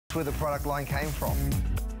where the product line came from.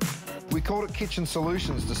 We called it Kitchen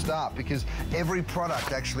Solutions to start because every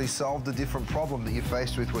product actually solved a different problem that you're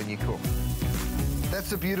faced with when you cook. That's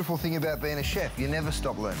the beautiful thing about being a chef. You never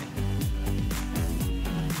stop learning.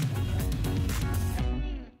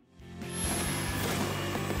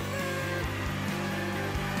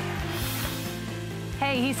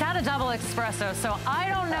 Hey, he's had a double espresso, so I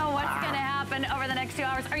don't know what's going to happen over the next 2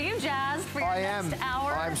 hours. Are you jazzed for your next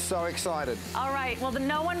hour? I'm so excited. All right. Well,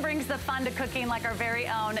 no one brings the fun to cooking like our very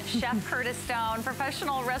own Chef Curtis Stone,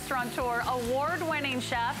 professional restaurateur, award-winning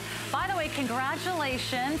chef. By the way,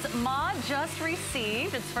 congratulations. Maude just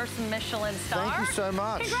received its first Michelin star. Thank you so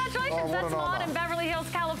much. Congratulations. That's Maude in Beverly Hills,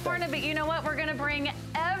 California. But you know what? We're going to bring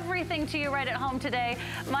everything to you right at home today.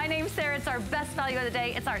 My name's Sarah. It's our best value of the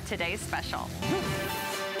day. It's our Today's Special.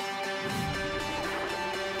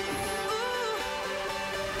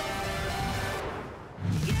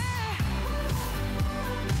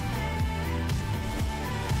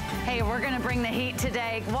 Hey, we're gonna bring the heat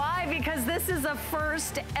today. Why? Because this is a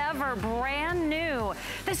first ever, brand new.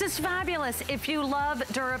 This is fabulous. If you love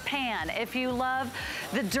DuraPan, if you love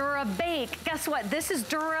the DuraBake, guess what? This is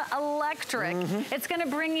Dura Electric. It's gonna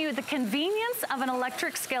bring you the convenience of an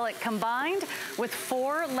electric skillet combined with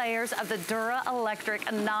 4 layers of the Dura Electric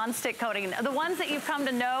non-stick coating. The ones that you've come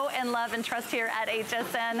to know and love and trust here at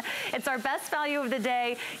HSN. It's our best value of the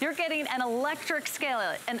day. You're getting an electric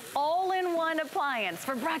skillet, an all-in-one appliance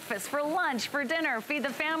for breakfast, for lunch, for dinner, feed the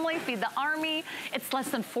family, feed the army. It's less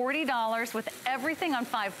than $40 with everything on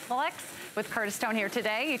 5 Flex with Curtis Stone here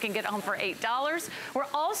today. You can get it home for $8. We're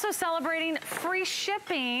also celebrating free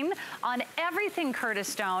shipping on everything Curtis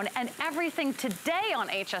Stone, and everything today on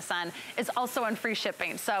HSN is also on free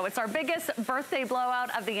shipping. So it's our biggest birthday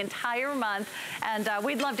blowout of the entire month, and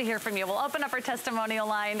we'd love to hear from you. We'll open up our testimonial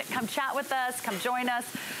line. Come chat with us, come join us.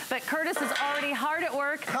 But Curtis is already hard at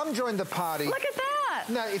work. Come join the party. Look at that.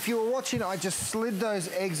 Now, if you were watching, I just slid those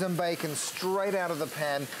eggs and bacon straight out of the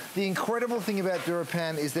pan. The incredible thing about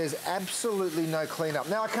DuraPan is there's absolutely no cleanup.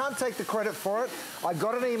 Now, I can't take the credit for it. I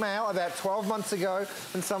got an email about 12 months ago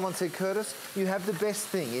and someone said, Curtis, you have the best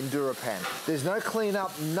thing in DuraPan. There's no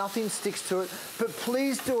cleanup, nothing sticks to it, but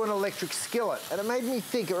please do an electric skillet. And it made me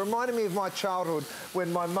think, it reminded me of my childhood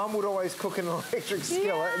when my mum would always cook in an electric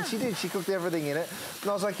skillet, and she did, she cooked everything in it. And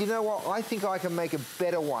I was like, you know what, I think I can make a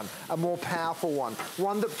better one, a more powerful one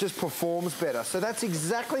that just performs better. So that's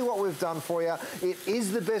exactly what we've done for you. It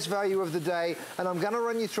is the best value of the day, and I'm gonna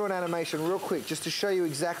run you through an animation real quick just to show you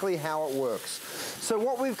exactly how it works. So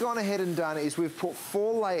what we've gone ahead and done is we've put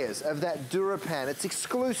 4 layers of that DuraPan. It's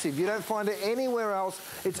exclusive. You don't find it anywhere else.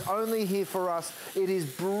 It's only here for us. It is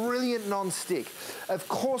brilliant non-stick. Of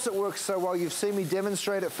course it works so well. You've seen me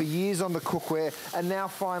demonstrate it for years on the cookware, and now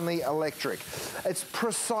finally electric. It's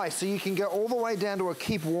precise, so you can go all the way down to a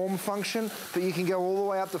keep warm function, but you can go all the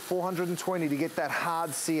way up to 420 to get that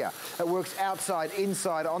hard sear. It works outside,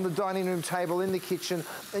 inside, on the dining room table, in the kitchen,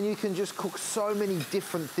 and you can just cook so many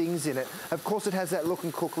different things in it. Of course, it has that look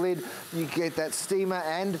and cook lid. You get that steamer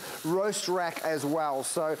and roast rack as well.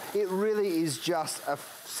 So it really is just a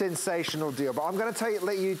sensational deal. But I'm going to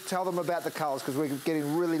let you tell them about the colors because we're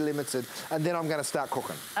getting really limited, and then I'm going to start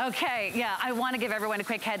cooking. Okay, yeah, I want to give everyone a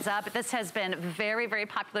quick heads up. This has been very, very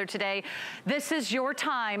popular today. This is your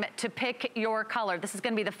time to pick your color. This is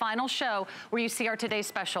going to be the final show where you see our Today's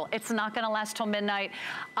Special. It's not going to last till midnight.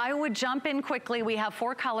 I would jump in quickly. We have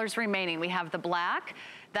 4 colors remaining. We have the black.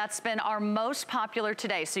 That's been our most popular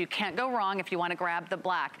today, so you can't go wrong if you want to grab the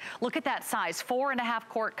black. Look at that size, 4.5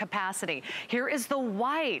 quart capacity. Here is the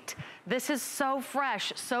white. This is so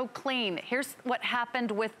fresh, so clean. Here's what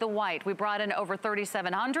happened with the white. We brought in over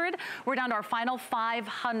 3,700. We're down to our final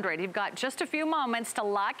 500. You've got just a few moments to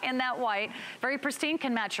lock in that white. Very pristine,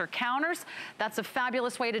 can match your counters. That's a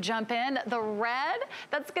fabulous way to jump in. The red,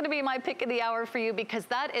 that's gonna be my pick of the hour for you because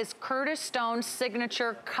that is Curtis Stone's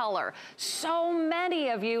signature color. So many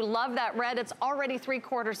of you love that red. It's already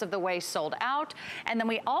 3/4 of the way sold out. And then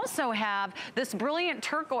we also have this brilliant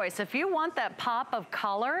turquoise. If you want that pop of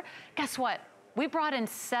color, guess what? We brought in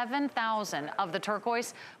 7,000 of the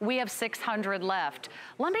turquoise. We have 600 left.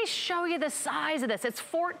 Let me show you the size of this. It's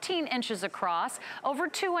 14 inches across, over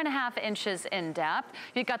 2.5 inches in depth.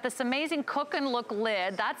 You've got this amazing cook and look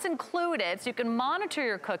lid. That's included, so you can monitor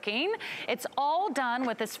your cooking. It's all done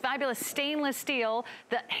with this fabulous stainless steel.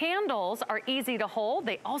 The handles are easy to hold.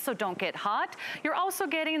 They also don't get hot. You're also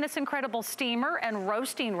getting this incredible steamer and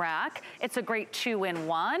roasting rack. It's a great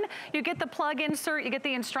 2-in-1. You get the plug insert, you get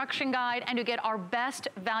the instruction guide, and you get our best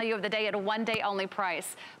value of the day at a 1-day only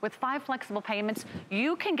price. With 5 flexible payments,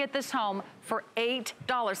 you can get this home for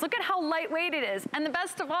 $8. Look at how lightweight it is. And the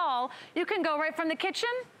best of all, you can go right from the kitchen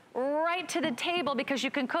right to the table because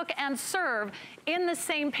you can cook and serve in the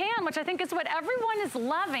same pan, which I think is what everyone is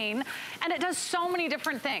loving, and it does so many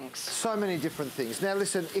different things. So many different things. Now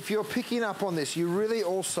listen, if you're picking up on this, you really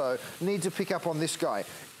also need to pick up on this guy.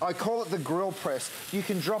 I call it the grill press. You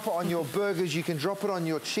can drop it on your burgers, you can drop it on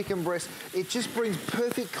your chicken breast. It just brings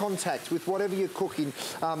perfect contact with whatever you're cooking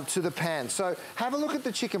to the pan. So have a look at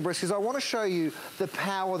the chicken breast because I want to show you the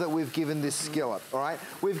power that we've given this skillet, all right?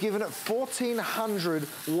 We've given it 1400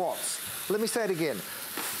 watts. Let me say it again.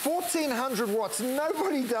 1400 watts.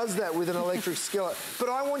 Nobody does that with an electric skillet, but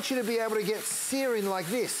I want you to be able to get searing like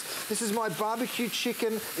this. This is my barbecue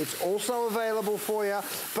chicken. It's also available for you,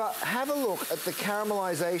 but have a look at the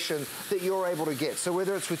caramelization that you're able to get. So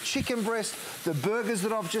whether it's with chicken breast, the burgers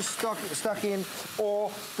that I've just stuck in,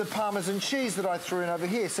 or the Parmesan cheese that I threw in over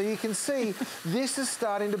here. So you can see this is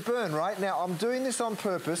starting to burn, right? Now, I'm doing this on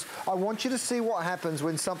purpose. I want you to see what happens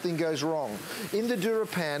when something goes wrong. In the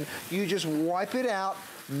DuraPan, you just wipe it out.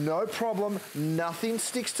 No problem, nothing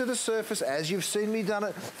sticks to the surface as you've seen me done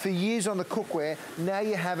it for years on the cookware. Now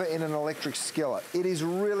you have it in an electric skillet. It is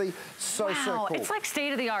really so cool. It's like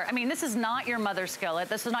state of the art. I mean, this is not your mother's skillet.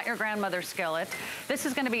 This is not your grandmother's skillet. This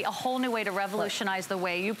is gonna be a whole new way to revolutionize the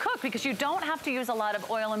way you cook because you don't have to use a lot of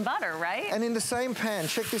oil and butter, right? And in the same pan,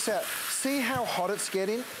 check this out. See how hot it's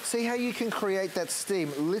getting? See how you can create that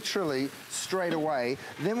steam literally straight away.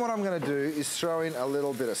 Then what I'm gonna do is throw in a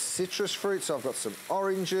little bit of citrus fruit. So I've got some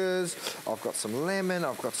oranges, I've got some lemon,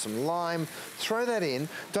 I've got some lime. Throw that in.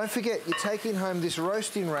 Don't forget, you're taking home this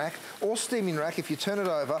roasting rack or steaming rack. If you turn it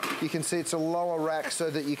over, you can see it's a lower rack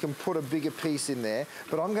so that you can put a bigger piece in there.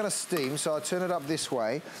 But I'm gonna steam, so I turn it up this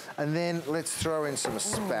way. And then let's throw in some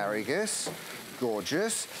asparagus.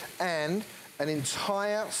 Gorgeous. And an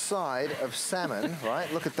entire side of salmon,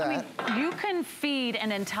 right? Look at that. I mean, you can feed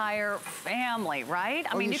an entire family, right?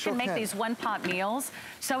 I mean, you can make these one-pot meals.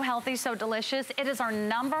 So healthy, so delicious. It is our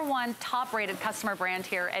 #1 top-rated customer brand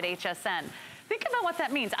here at HSN. Think about what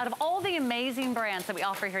that means. Out of all the amazing brands that we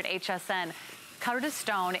offer here at HSN, Curtis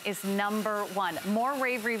Stone is #1. More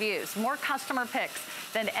rave reviews, more customer picks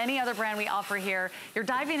than any other brand we offer here. You're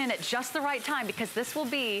diving in at just the right time because this will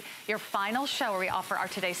be your final show where we offer our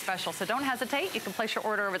today's special. So don't hesitate. You can place your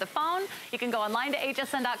order over the phone. You can go online to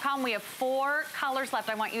hsn.com. We have 4 callers left.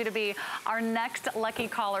 I want you to be our next lucky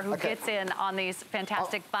caller who gets in on these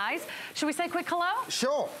fantastic buys. Should we say a quick hello?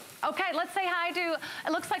 Sure. Okay, let's say hi to,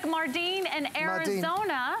 it looks like Mardine in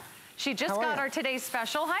Arizona. Mardine. She just got our today's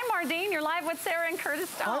special. Hi, Mardine. You're live with Sarah and Curtis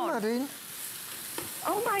Stone. Hi, Mardine.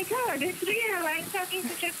 Oh, my God. It's real. I'm talking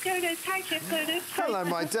to Chef Curtis. Hi, Chef Curtis. Hello,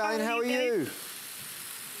 my darling. How are you?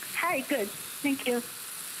 Hi, good. Thank you.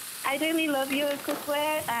 I really love your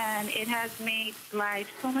cookware, and it has made life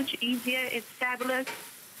so much easier. It's fabulous.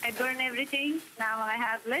 I burn everything. Now I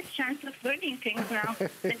have less chance of burning things now.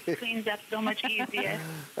 It cleans up so much easier.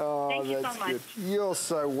 Oh, Thank you so much. Good. You're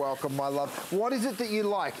so welcome, my love. What is it that you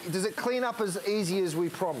like? Does it clean up as easy as we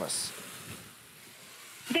promise?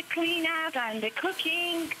 The clean out and the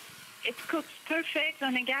cooking, it cooks perfect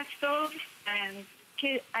on a gas stove. And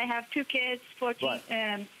I have 2 kids,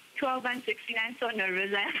 14, 12 and 16. I'm so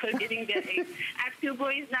nervous. I'm forgetting their age. I have 2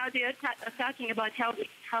 boys now. They are talking about healthy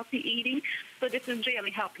eating. So this is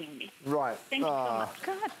really helping me. Right. Thank you so much.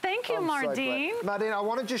 God, thank you, Mardine. So Mardine, I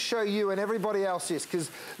want to just show you and everybody else this,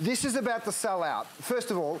 because this is about to sell out.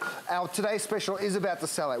 First of all, our today's special is about to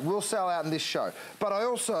sell out. We'll sell out in this show. But I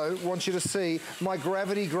also want you to see my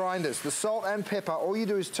gravity grinders, the salt and pepper. All you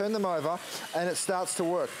do is turn them over and it starts to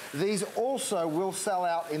work. These also will sell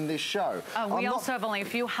out in this show. We also have only a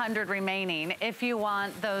few hundred remaining. If you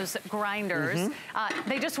want those grinders,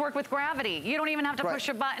 they just work with gravity. You don't even have to push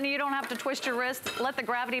a button. You don't have to twist your wrist. Let the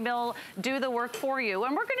gravity mill do the work for you.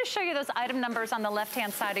 And we're going to show you those item numbers on the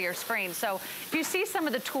left-hand side of your screen. So if you see some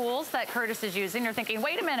of the tools that Curtis is using, you're thinking,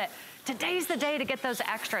 wait a minute, today's the day to get those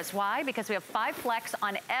extras. Why? Because we have 5 flex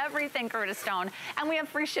on everything Curtis Stone, and we have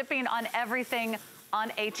free shipping on everything on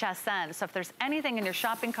HSN. So if there's anything in your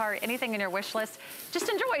shopping cart, anything in your wish list, just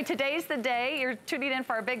enjoy. Today's the day. You're tuning in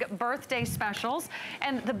for our big birthday specials.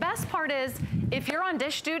 And the best part is, if you're on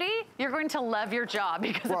dish duty, you're going to love your job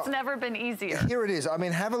because it's never been easier. Here it is. I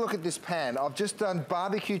mean, have a look at this pan. I've just done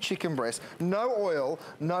barbecue chicken breast. No oil,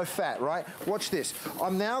 no fat, right? Watch this.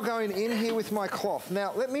 I'm now going in here with my cloth.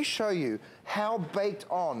 Now, let me show you how baked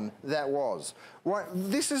on that was. Right,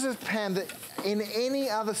 this is a pan that in any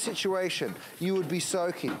other situation you would be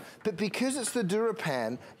soaking. But because it's the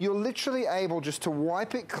DuraPan, you're literally able just to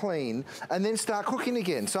wipe it clean and then start cooking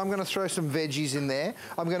again. So I'm gonna throw some veggies in there.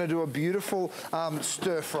 I'm gonna do a beautiful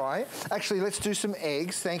stir fry. Actually, let's do some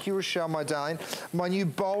eggs. Thank you, Rochelle, my darling. My new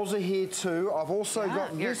bowls are here too. I've also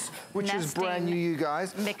got this, which is brand new, you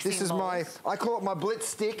guys. This is I call it my blitz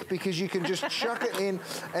stick, because you can just chuck it in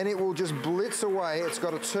and it will just blitz away. It's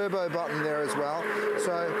got a turbo button there as well.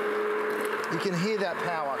 So you can hear that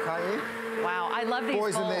power, can't you? Wow, I love these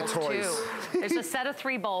boys bowls and their toys. too. There's a set of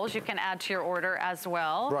 3 bowls you can add to your order as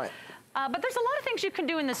well. Right. But there's a lot of things you can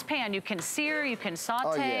do in this pan. You can sear, you can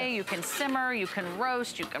saute, you can simmer, you can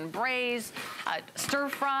roast, you can braise, stir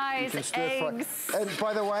fries, eggs. And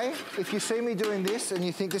by the way, if you see me doing this and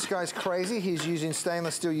you think this guy's crazy, he's using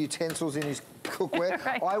stainless steel utensils in his cookware.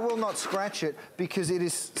 Right. I will not scratch it because it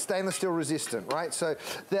is stainless steel resistant, right? So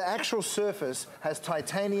the actual surface has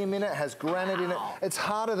titanium in it, has granite in it. It's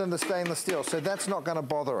harder than the stainless steel, so that's not going to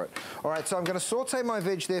bother it. All right, so I'm going to saute my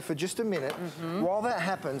veg there for just a minute. While that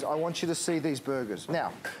happens, I want you to see these burgers.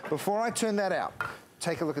 Now, before I turn that out,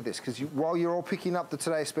 take a look at this, because while you're all picking up the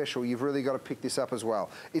Today Special, you've really got to pick this up as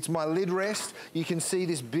well. It's my lid rest. You can see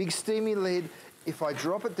this big steamy lid. If I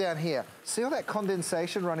drop it down here, see all that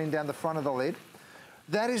condensation running down the front of the lid?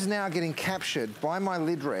 That is now getting captured by my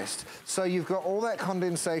lid rest. So you've got all that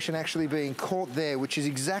condensation actually being caught there, which is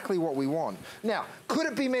exactly what we want. Now, could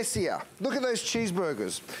it be messier? Look at those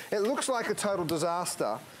cheeseburgers. It looks like a total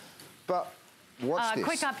disaster, but watch this.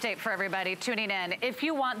 Quick update for everybody tuning in. If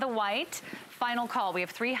you want the white, final call. We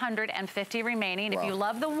have 350 remaining. If you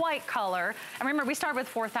love the white color, and remember, we started with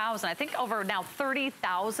 4,000. I think over now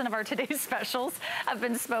 30,000 of our today's specials have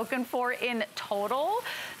been spoken for in total.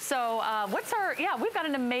 So what's our, we've got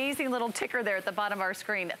an amazing little ticker there at the bottom of our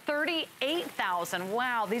screen. 38,000.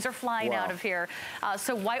 Wow, these are flying out of here.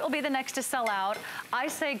 So white will be the next to sell out. I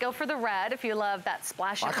say go for the red if you love that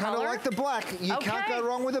splash of color. I kind of like the black. You can't go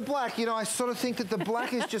wrong with the black. You know, I sort of think that the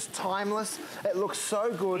black is just timeless. It looks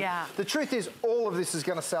so good. Yeah. The truth is, all of this is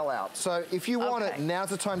going to sell out. So if you want it, now's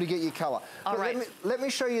the time to get your color. But let me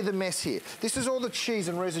show you the mess here. This is all the cheese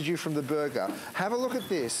and residue from the burger. Have a look at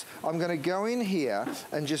this. I'm going to go in here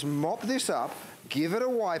and just mop this up. Give it a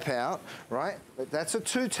wipe out, right? That's a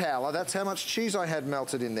 2-toweler. That's how much cheese I had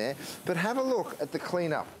melted in there. But have a look at the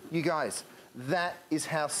cleanup. You guys, that is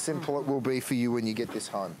how simple it will be for you when you get this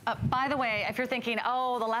home. By the way, if you're thinking,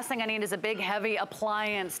 oh, the last thing I need is a big, heavy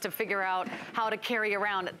appliance to figure out how to carry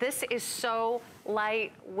around, this is so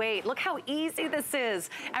lightweight. Look how easy this is.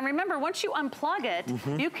 And remember, once you unplug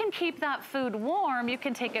it, you can keep that food warm. You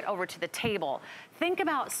can take it over to the table. Think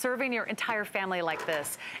about serving your entire family like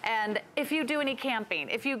this. And if you do any camping,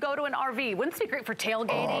 if you go to an RV, wouldn't this be great for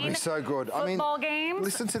tailgating? Oh, it'd be so good. Football games?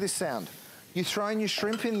 Listen to this sound. You throw in your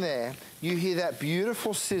shrimp in there, you hear that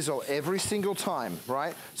beautiful sizzle every single time,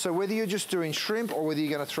 right? So whether you're just doing shrimp or whether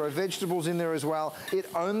you're going to throw vegetables in there as well, it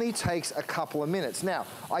only takes a couple of minutes. Now,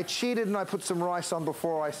 I cheated and I put some rice on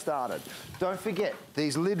before I started. Don't forget,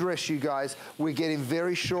 these lid rests, you guys, we're getting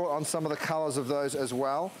very short on some of the colors of those as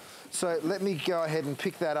well. So let me go ahead and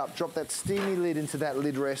pick that up, drop that steamy lid into that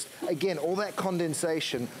lid rest. Again, all that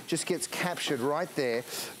condensation just gets captured right there.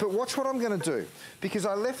 But watch what I'm going to do, because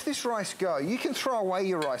I left this rice go. You can throw away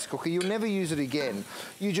your rice cooker. You'll never use it again.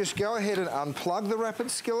 You just go ahead and unplug the rapid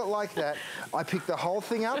skillet like that. I pick the whole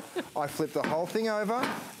thing up. I flip the whole thing over,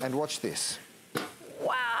 and watch this.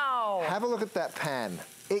 Wow. Have a look at that pan.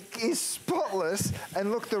 It is spotless, and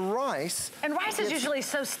look, the rice... And rice is usually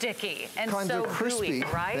so sticky and kind so of crispy, gooey,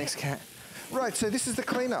 right? Thanks, Kat. Right, so this is the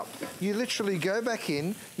cleanup. You literally go back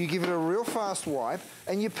in, you give it a real fast wipe,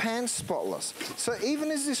 and your pan's spotless. So even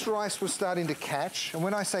as this rice was starting to catch, and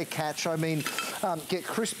when I say catch, I mean get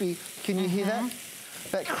crispy. Can you hear that?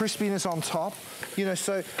 That crispiness on top. You know,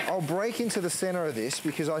 so I'll break into the center of this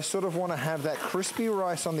because I sort of want to have that crispy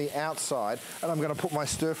rice on the outside, and I'm going to put my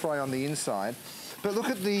stir fry on the inside. But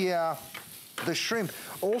look at the shrimp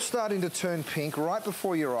all starting to turn pink right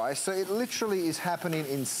before your eyes. So it literally is happening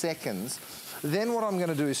in seconds. Then what I'm going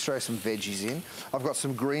to do is throw some veggies in. I've got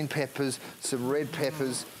some green peppers, some red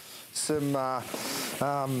peppers, some,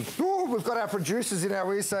 we've got our producers in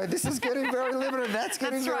our ear, so this is getting very limited. That's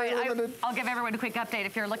getting very limited. I'll give everyone a quick update.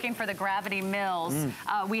 If you're looking for the Gravity Mills,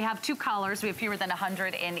 we have 2 colors. We have fewer than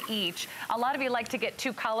 100 in each. A lot of you like to get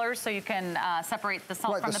 2 colors so you can separate the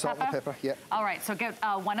salt from the pepper. And the pepper, yeah. All right, so get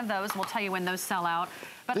one of those. We'll tell you when those sell out.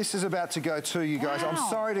 But this is about to go too, you guys. I'm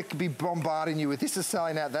sorry to be bombarding you with this is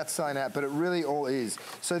selling out, that's selling out, but it really all is.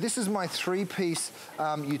 So this is my 3-piece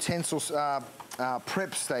utensils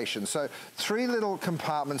prep station. So 3 little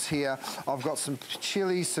compartments here. I've got some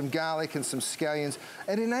chilies, some garlic, and some scallions.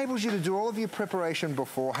 It enables you to do all of your preparation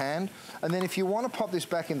beforehand. And then if you want to pop this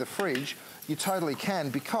back in the fridge, you totally can,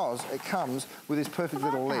 because it comes with this perfect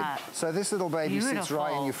little lid. So this little baby sits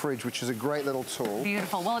right in your fridge, which is a great little tool.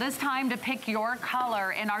 Beautiful. Well, it is time to pick your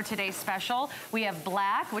color in our today's special. We have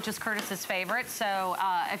black, which is Curtis's favorite. So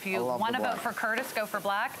if you want to vote for Curtis, go for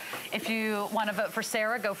black. If you want to vote for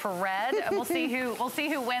Sarah, go for red. We'll see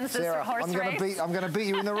who wins this horse race. I'm gonna beat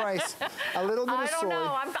you in the race. A little bit of soy. I don't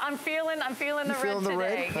know. I'm feeling the red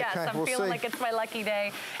today. Okay, yes, I'm feeling like it's my lucky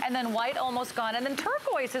day. And then white almost gone. And then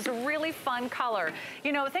turquoise is a really fun color.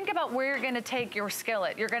 You know, think about where you're going to take your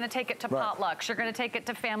skillet. You're going to take it to potlucks. You're going to take it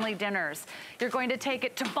to family dinners. You're going to take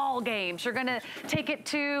it to ball games. You're going to take it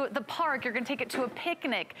to the park. You're going to take it to a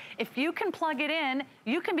picnic. If you can plug it in,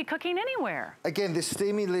 you can be cooking anywhere. Again, this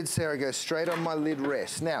steamy lid, Sarah, goes straight on my lid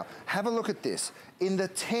rest. Now, have a look at this. In the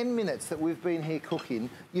 10 minutes that we've been here cooking,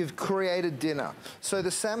 you've created dinner. So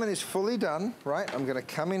the salmon is fully done, right? I'm gonna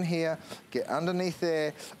come in here, get underneath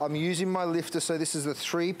there. I'm using my lifter, so this is the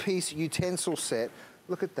 3-piece utensil set.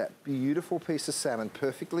 Look at that beautiful piece of salmon,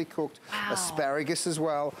 perfectly cooked. Wow. Asparagus as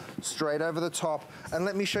well, straight over the top. And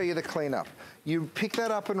let me show you the cleanup. You pick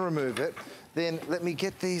that up and remove it. Then let me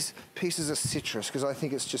get these pieces of citrus, because I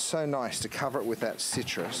think it's just so nice to cover it with that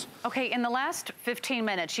citrus. Okay, in the last 15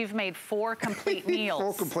 minutes, you've made 4 complete meals.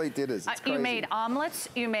 4 complete dinners, it's crazy. You made omelets,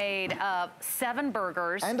 you made 7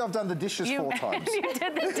 burgers. And I've done the dishes 4 times. You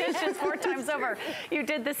did the dishes 4 times over. You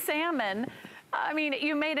did the salmon. I mean,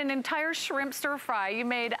 you made an entire shrimp stir fry. You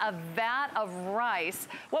made a vat of rice.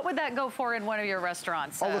 What would that go for in one of your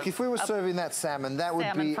restaurants? Oh, look, if we were serving that salmon, that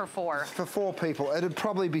would be... for 4. For 4 people, it'd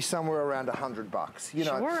probably be somewhere around $100, you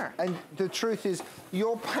know. Sure. And the truth is,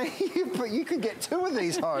 you're paying, but you could get 2 of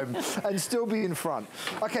these home and still be in front.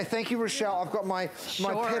 Okay, thank you, Rochelle. I've got my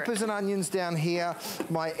peppers and onions down here.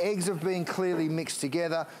 My eggs have been clearly mixed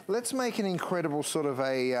together. Let's make an incredible sort of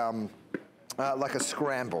a... like a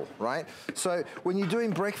scramble, right? So when you're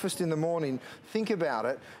doing breakfast in the morning, think about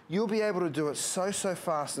it. You'll be able to do it so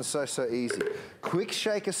fast and so easy. Quick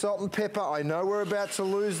shake of salt and pepper. I know we're about to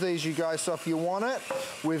lose these, you guys, so if you want it,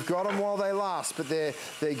 we've got them while they last, but they're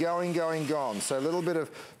going, gone. So a little bit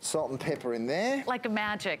of salt and pepper in there. Like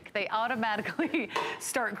magic. They automatically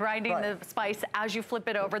start grinding the spice as you flip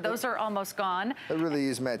it over. Those are almost gone. It really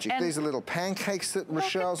is magic. These are little pancakes that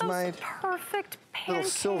Rochelle's made. Perfect pancakes.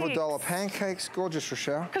 Little silver dollar pancakes. Gorgeous,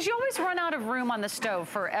 Rochelle. Because you always run out of room on the stove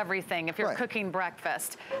for everything if you're cooking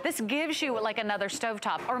breakfast. This gives you like another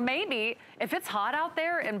stovetop. Or maybe if it's hot out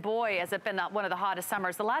there, and boy, has it been one of the hottest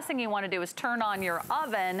summers, the last thing you want to do is turn on your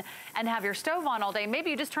oven and have your stove on all day. Maybe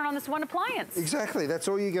you just turn on this one appliance. Exactly. That's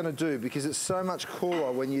all you're going to do, because it's so much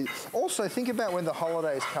cooler when you... Also, think about when the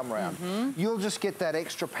holidays come around. You'll just get that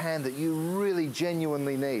extra pan that you really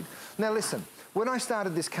genuinely need. Now, listen. When I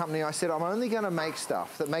started this company, I said, I'm only going to make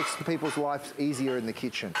stuff that makes people's lives easier in the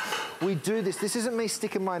kitchen. We do this. This isn't me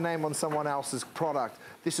sticking my name on someone else's product.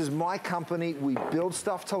 This is my company. We build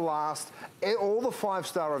stuff to last. All the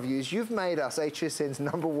 5-star reviews. You've made us HSN's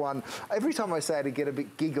 #1. Every time I say it, I get a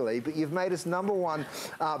bit giggly, but you've made us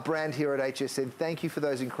 #1 brand here at HSN. Thank you for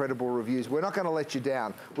those incredible reviews. We're not going to let you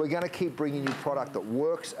down. We're going to keep bringing you product that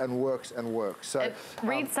works and works and works. So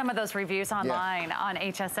read some of those reviews online on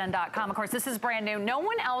hsn.com. Of course, this is brand new. No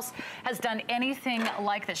one else has done anything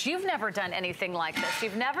like this. You've never done anything like this.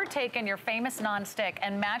 You've never taken your famous nonstick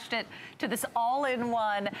and matched it to this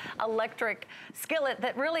all-in-one electric skillet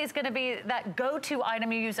that really is going to be that go-to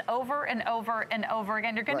item you use over and over and over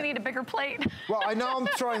again. You're going to need a bigger plate. Well, I know I'm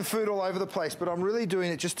throwing food all over the place, but I'm really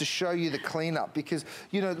doing it just to show you the cleanup, because,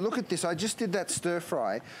 you know, look at this. I just did that stir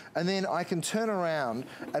fry, and then I can turn around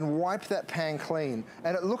and wipe that pan clean,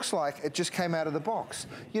 and it looks like it just came out of the box.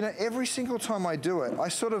 You know, every single time I do it, I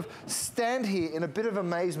sort of stand here in a bit of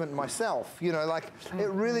amazement myself. You know, like, it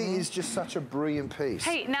really is just such a brilliant piece.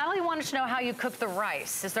 Hey, Natalie wanted to know how you cook the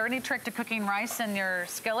rice. Is there any trick to cooking rice in your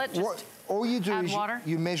skillet? Just all you do is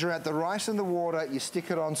you measure out the rice and the water, you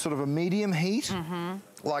stick it on sort of a medium heat,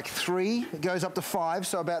 like 3, it goes up to 5,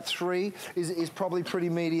 so about 3 is probably pretty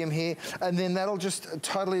medium here, and then that'll just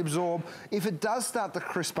totally absorb. If it does start to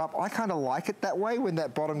crisp up, I kind of like it that way, when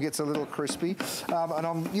that bottom gets a little crispy, and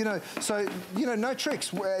I'm, you know, so, you know, no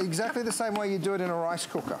tricks, exactly the same way you do it in a rice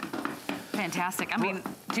cooker. Fantastic. I mean,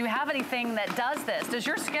 do you have anything that does this? Does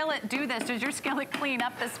your skillet do this? Does your skillet clean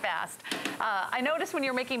up this fast? I noticed when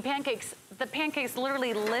you're making pancakes, the pancakes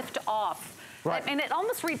literally lift off. Right. And it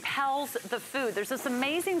almost repels the food. There's this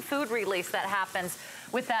amazing food release that happens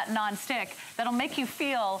with that nonstick that'll make you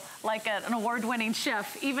feel like an award-winning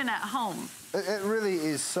chef, even at home. It really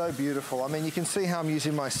is so beautiful. I mean, you can see how I'm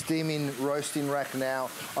using my steaming roasting rack now.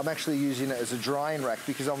 I'm actually using it as a drying rack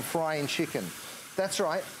because I'm frying chicken. That's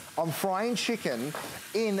right. I'm frying chicken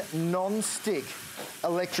in non-stick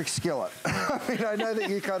electric skillet. I mean, I know that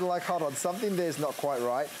you kind of like, hold on, something there's not quite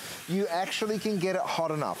right. You actually can get it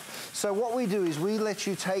hot enough. So what we do is we let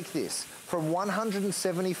you take this from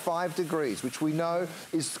 175 degrees, which we know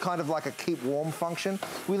is kind of like a keep warm function.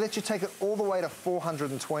 We let you take it all the way to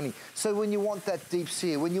 420. So when you want that deep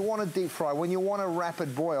sear, when you want a deep fry, when you want a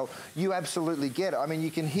rapid boil, you absolutely get it. I mean, you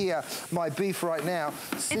can hear my beef right now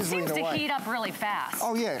sizzling away. It seems to heat up really fast.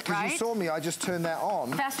 Oh yeah, because right? you saw me, I just turned that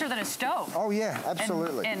on. Faster than a stove. Oh yeah,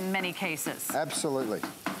 absolutely. In many cases. Absolutely.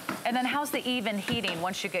 And then how's the even heating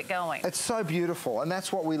once you get going? It's so beautiful, and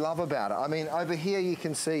that's what we love about it. I mean, over here you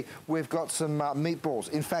can see we've got some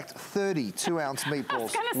meatballs. In fact, 30 2-ounce meatballs. I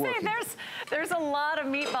was gonna say, there's a lot of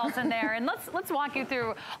meatballs in there, and let's walk you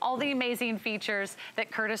through all the amazing features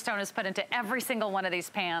that Curtis Stone has put into every single one of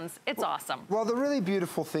these pans. It's awesome. Well, the really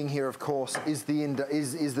beautiful thing here, of course, is the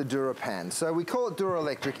DuraPan. So we call it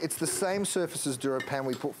Duraelectric. It's the same surface as DuraPan.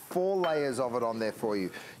 We put 4 layers of it on there for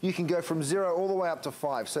you. You can go from 0 all the way up to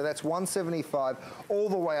 5. So that's 175 all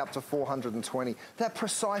the way up to 420. That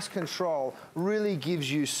precise control really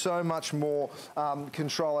gives you so much more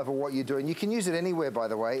control over what you're doing. You can use it anywhere, by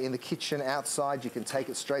the way, in the kitchen, outside. You can take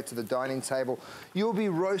it straight to the dining table. You'll be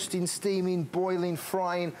roasting, steaming, boiling,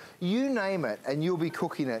 frying, you name it, and you'll be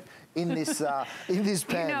cooking it in this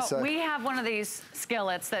pan. You know, we have one of these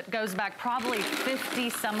skillets that goes back probably 50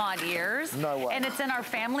 some odd years. No way. And it's in our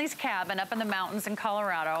family's cabin up in the mountains in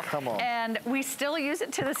Colorado. Come on. And we still use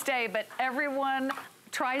it to this day, but everyone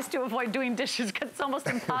tries to avoid doing dishes because it's almost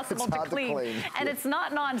impossible to clean. And it's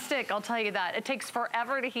not non-stick, I'll tell you that. It takes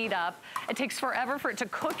forever to heat up. It takes forever for it to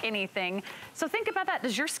cook anything. So think about that.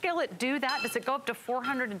 Does your skillet do that? Does it go up to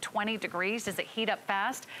 420 degrees? Does it heat up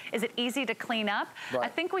fast? Is it easy to clean up? Right. I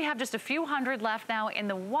think we have just a few hundred left now in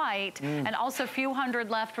the white and also a few hundred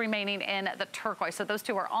left remaining in the turquoise. So those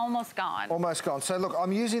two are almost gone. Almost gone. So look,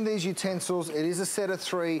 I'm using these utensils. It is a set of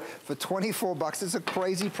 3 for 24 bucks. It's a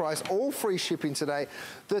crazy price. All free shipping today.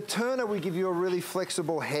 The turner, we give you a really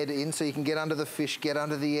flexible head in so you can get under the fish, get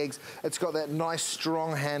under the eggs. It's got that nice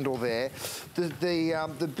strong handle there.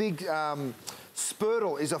 The big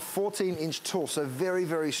Spurtle is a 14-inch tool, so very,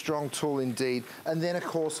 very strong tool indeed. And then, of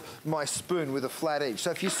course, my spoon with a flat edge. So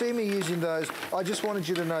if you see me using those, I just wanted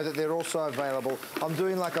you to know that they're also available. I'm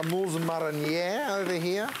doing like a moule marinière over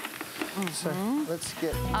here. So let's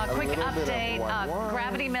get a quick update. White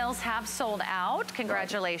Gravity Mills have sold out.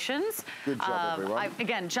 Congratulations. Good job, everyone.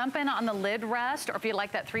 Again, jump in on the lid rest, or if you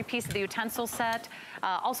like that 3-piece of the utensil set.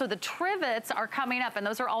 Also, the trivets are coming up, and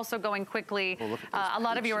those are also going quickly. A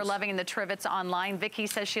lot of you are loving the trivets online. Vicky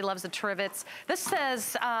says she loves the trivets. This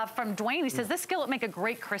says, from Dwayne, he says, this skillet make a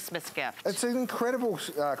great Christmas gift. It's an incredible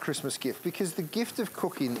Christmas gift because the gift of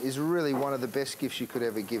cooking is really one of the best gifts you could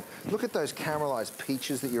ever give. Look at those caramelized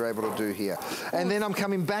peaches that you're able to do here. And then I'm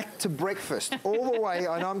coming back to breakfast all the way.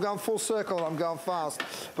 I know I'm going full circle and I'm going fast,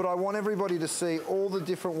 but I want everybody to see all the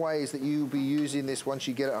different ways that you'll be using this once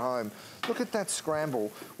you get it home. Look at that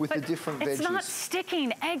scramble with the different veggies. It's not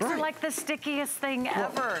sticking. Eggs are like the stickiest thing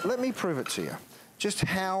ever. Let me prove it to you. Just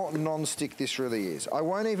how non-stick this really is. I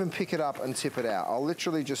won't even pick it up and tip it out. I'll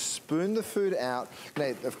literally just spoon the food out.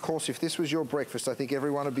 Now, of course, if this was your breakfast, I think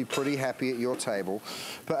everyone would be pretty happy at your table.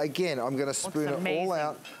 But again, I'm gonna spoon it all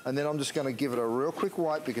out, and then I'm just gonna give it a real quick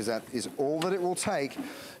wipe because that is all that it will take.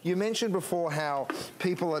 You mentioned before how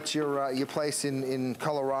people at your place in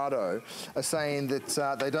Colorado are saying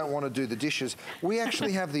that they don't want to do the dishes. We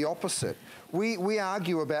actually have the opposite. We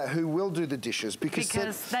argue about who will do the dishes because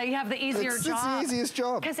they have the easier job. It's the easiest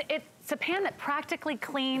job. Because it's a pan that practically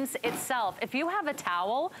cleans itself. If you have a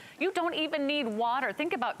towel, you don't even need water.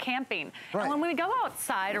 Think about camping. Right. And when we go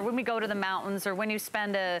outside or when we go to the mountains or when you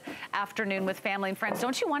spend an afternoon with family and friends,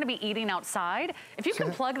 don't you want to be eating outside? If you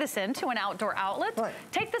can plug this into an outdoor outlet,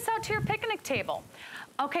 take this out to your picnic table.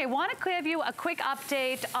 Okay, want to give you a quick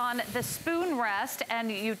update on the spoon rest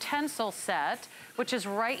and utensil set, which is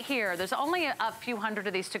right here. There's only a few hundred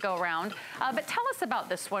of these to go around, but tell us about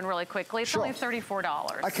this one really quickly. It's only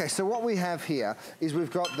 $34. Okay, so what we have here is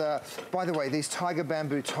we've got by the way, these tiger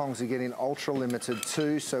bamboo tongs are getting ultra limited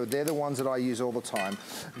too, so they're the ones that I use all the time.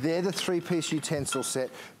 They're the 3-piece utensil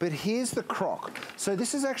set, but here's the crock. So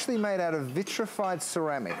this is actually made out of vitrified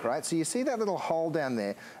ceramic, right? So you see that little hole down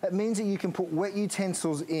there? It means that you can put wet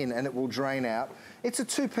utensils in and it will drain out. It's a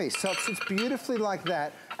 2-piece, so it's beautifully like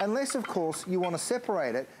that, unless, of course, you want to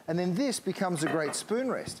separate it, and then this becomes a great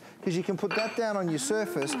spoon rest, because you can put that down on your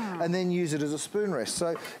surface and then use it as a spoon rest.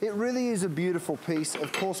 So it really is a beautiful piece.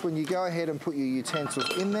 Of course, when you go ahead and put your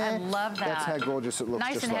utensils in there, I love that. That's how gorgeous it looks.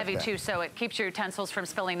 Nice just and like heavy that. too, so it keeps your utensils from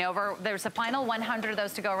spilling over. There's a final 100 of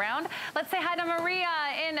those to go around. Let's say hi to Maria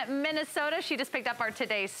in Minnesota. She just picked up our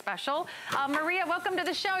today's special. Maria, welcome to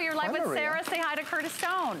the show. You're live with Maria. Sarah. Say hi to Curtis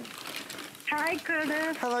Stone. Hi,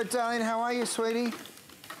 Curtis. Hello, darling. How are you, sweetie?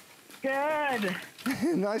 Good.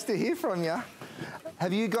 Nice to hear from you.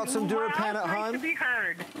 Have you got some DuraPan at home? Nice to be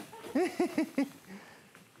heard.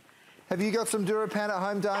 Have you got some DuraPan at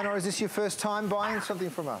home, Diane, or is this your first time buying something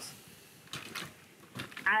from us?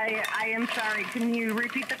 I am sorry. Can you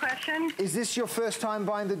repeat the question? Is this your first time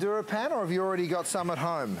buying the DuraPan, or have you already got some at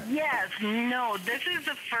home? Yes. No, this is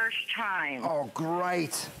the first time. Oh,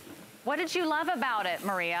 great. What did you love about it,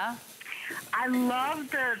 Maria? I love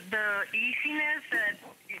the easiness that,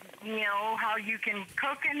 you know, how you can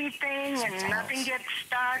cook anything and nothing gets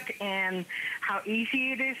stuck, and how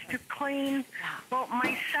easy it is to clean. Well,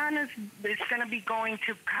 my son is going to be going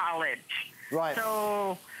to college. Right.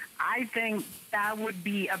 So I think that would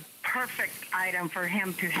be a perfect item for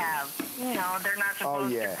him to have. You know, they're not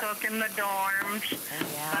supposed to cook in the dorms,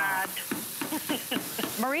 but...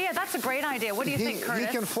 Maria, that's a great idea. What do you think, Curtis?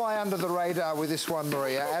 He can fly under the radar with this one,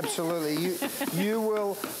 Maria. Absolutely. You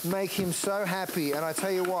will make him so happy. And I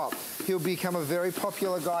tell you what, he'll become a very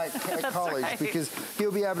popular guy at college because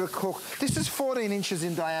he'll be able to cook. This is 14 inches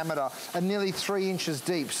in diameter and nearly 3 inches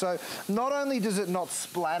deep. So not only does it not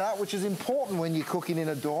splatter, which is important when you're cooking in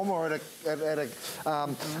a dorm or at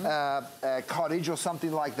a cottage or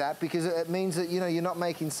something like that, because it means that, you know, you're not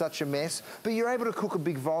making such a mess, but you're able to cook a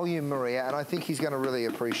big volume, Maria, and I think he's going to really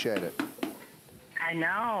appreciate it. I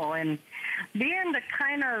know, and being the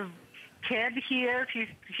kind of kid he is,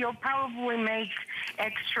 he'll probably make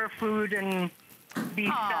extra food and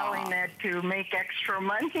be selling it to make extra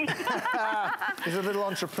money. He's a little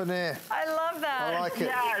entrepreneur. I love that. I like it.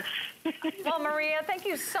 Yes. Well, Maria, thank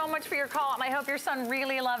you so much for your call, and I hope your son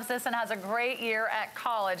really loves this and has a great year at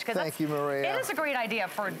college. Thank you, Maria. It is a great idea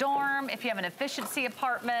for a dorm, if you have an efficiency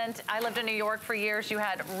apartment. I lived in New York for years. You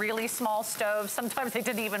had really small stoves. Sometimes they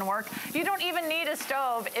didn't even work. You don't even need a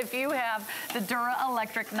stove if you have the Dura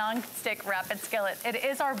Electric non-stick rapid skillet. It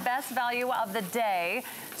is our best value of the day.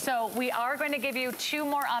 So we are going to give you 2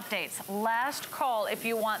 more updates. Last call if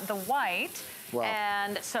you want the white. Wow.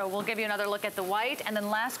 And so we'll give you another look at the white, and then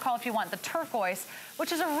last call if you want the turquoise,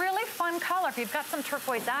 which is a really fun color. If you've got some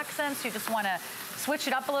turquoise accents, you just want to switch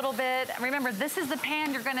it up a little bit. Remember, this is the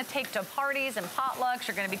pan you're going to take to parties and potlucks.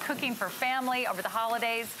 You're going to be cooking for family over the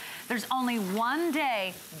holidays. There's only one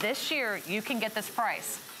day this year you can get this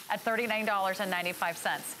price at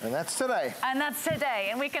 $39.95. And that's today. And that's today.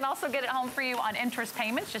 And we can also get it home for you on interest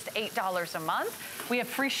payments, just $8 a month. We have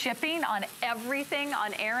free shipping on everything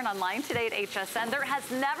on air and online today at HSN. There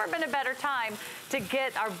has never been a better time to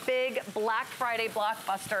get our big Black Friday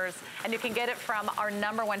blockbusters. And you can get it from our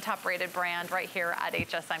 #1 top rated brand right here at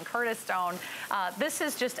HSN, Curtis Stone. This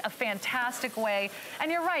is just a fantastic way.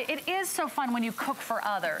 And you're right, it is so fun when you cook for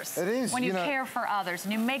others. It is. When you care for others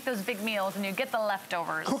and you make those big meals and you get the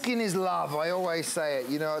leftovers. Cooking is love, I always say it.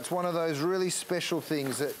 You know, it's one of those really special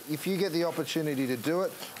things that if you get the opportunity to do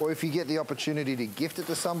it, or if you get the opportunity to gift it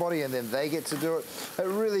to somebody and then they get to do it, it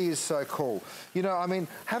really is so cool. You know, I mean,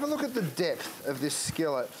 have a look at the depth of this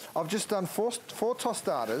skillet. I've just done four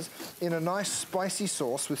tostadas in a nice spicy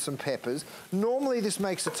sauce with some peppers. Normally this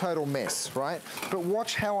makes a total mess, right? But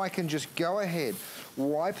watch how I can just go ahead,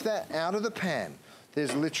 wipe that out of the pan.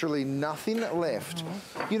 There's literally nothing left.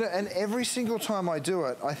 You know, and every single time I do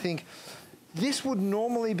it, I think, this would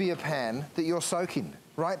normally be a pan that you're soaking,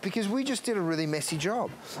 right? Because we just did a really messy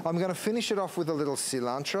job. I'm gonna finish it off with a little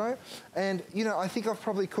cilantro. And, you know, I think I've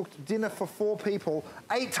probably cooked dinner for 4 people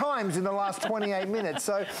 8 times in the last 28 minutes.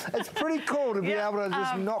 So it's pretty cool to be able to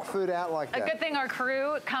just knock food out like that. A good thing our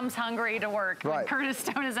crew comes hungry to work when Curtis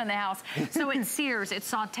Stone is in the house. So it sears, it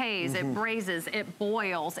sautés, it braises, it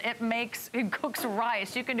boils, it cooks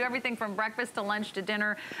rice. You can do everything from breakfast to lunch to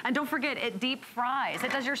dinner. And don't forget, it deep fries.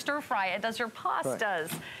 It does your stir fry, it does your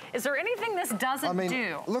pastas. Is there anything this doesn't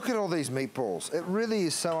do? Look at all these meatballs. It really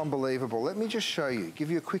is so unbelievable. Let me just show you,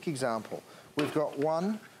 give you a quick example. We've got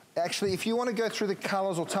 1, Actually, if you want to go through the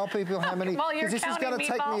colors or tell people how many, because this is going to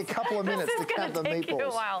take me a couple of minutes to count the meatballs. This is going to take you a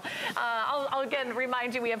while. I'll again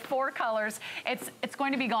remind you, we have 4 colors. It's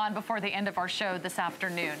going to be gone before the end of our show this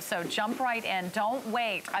afternoon. So jump right in. Don't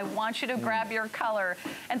wait. I want you to grab your color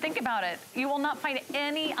and think about it. You will not find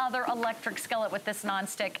any other electric skillet with this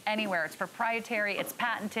nonstick anywhere. It's proprietary, it's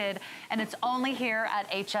patented, and it's only here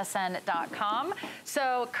at hsn.com.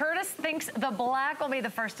 So Curtis thinks the black will be the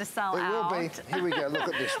first to sell out. It will be. Here we go.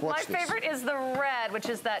 Look at this. Watch My favorite is the red, which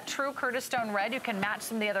is that true Curtis Stone red. You can match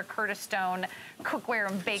some of the other Curtis Stone cookware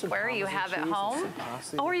and bakeware you have at home.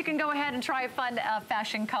 Or you can go ahead and try a fun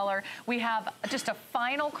fashion color. We have just a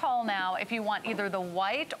final call now. If you want either the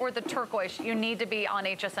white or the turquoise, you need to be on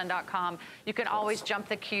hsn.com. You can always jump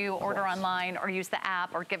the queue, order online, or use the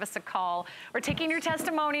app, or give us a call. We're taking your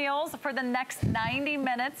testimonials for the next 90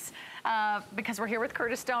 minutes because we're here with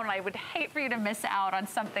Curtis Stone, and I would hate for you to miss out on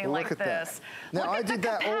something like this. Now, I did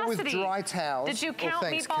that all with dry towels. Did you count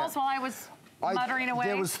meatballs while I was muttering away?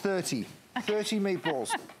 There was 30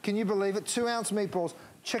 meatballs. Can you believe it? 2-ounce meatballs.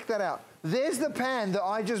 Check that out. There's the pan that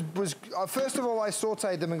I just was, first of all, I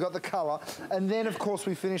sauteed them and got the color, and then, of course,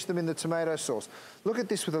 we finished them in the tomato sauce. Look at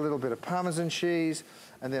this with a little bit of Parmesan cheese,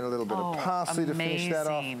 and then a little bit of parsley to finish that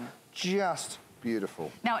off. Just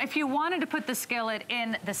beautiful. Now, if you wanted to put the skillet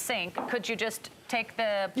in the sink, could you just take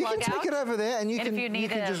the plug out? You can take it over there, and you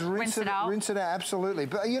can just rinse it out. Rinse it out, absolutely.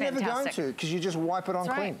 But you're never going to, because you just wipe it on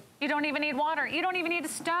clean. You don't even need water. You don't even need a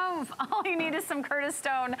stove. All you need is some Curtis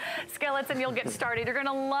Stone skillets, and you'll get started. You're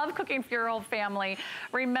gonna love cooking for your whole family.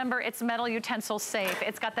 Remember, it's metal utensil safe.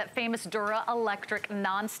 It's got that famous Dura electric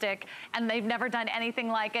nonstick, and they've never done anything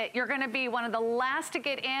like it. You're gonna be one of the last to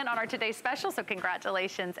get in on our today's special, so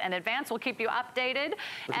congratulations in advance. We'll keep you updated.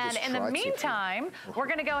 And in the meantime, we're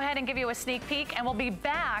gonna go ahead and give you a sneak peek, and we'll be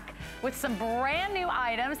back with some brand new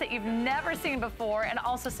items that you've never seen before, and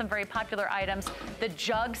also some very popular items. The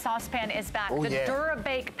jug saucepan is back. The Dura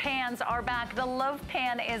Bake pans are back. The loaf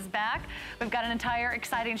pan is back. We've got an entire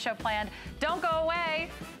exciting show planned. Don't go away.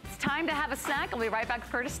 It's time to have a snack. We'll be right back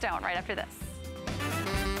with Curtis Stone right after this.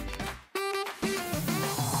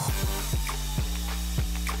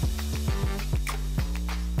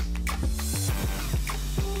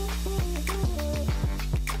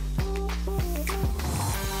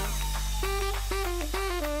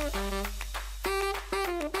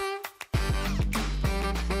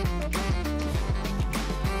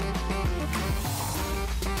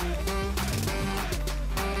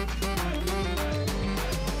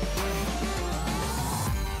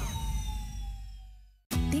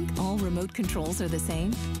 Controls are the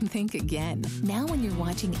same? Think again. Now when you're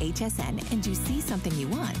watching HSN and you see something you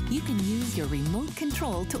want, you can use your remote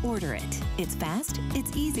control to order it. It's fast,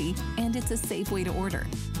 it's easy, and it's a safe way to order.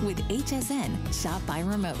 With HSN, shop by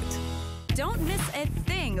remote. Don't miss a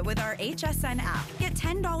thing with our HSN app. Get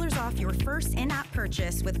 $10 off your first in-app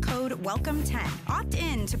purchase with code WELCOME10. Opt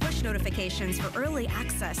in to push notifications for early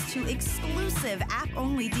access to exclusive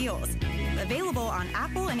app-only deals. Available on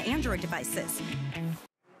Apple and Android devices.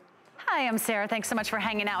 Hi, I'm Sarah. Thanks so much for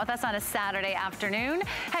hanging out with us on a Saturday afternoon.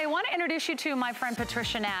 Hey, I want to introduce you to my friend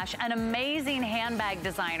Patricia Nash, an amazing handbag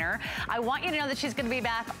designer. I want you to know that she's going to be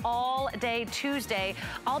back all day Tuesday.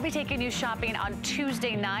 I'll be taking you shopping on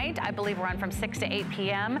Tuesday night. I believe we're on from 6 to 8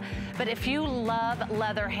 p.m. But if you love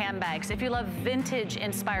leather handbags, if you love vintage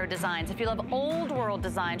inspired designs, if you love old world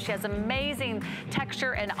designs, she has amazing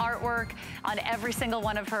texture and artwork on every single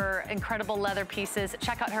one of her incredible leather pieces.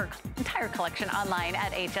 Check out her entire collection online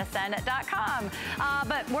at hsn.com.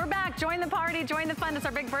 But we're back. Join the party, join the fun. It's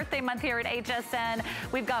our big birthday month here at HSN.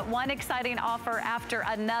 We've got one exciting offer after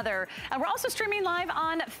another. And we're also streaming live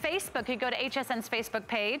on Facebook. You go to HSN's Facebook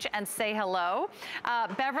page and say hello.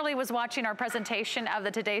 Beverly was watching our presentation of the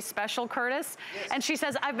Today's Special, Curtis, and she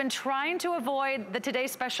says, I've been trying to avoid the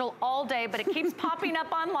Today's Special all day, but it keeps popping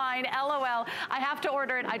up online. LOL. I have to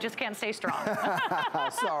order it. I just can't stay strong.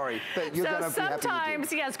 Sorry. But you're so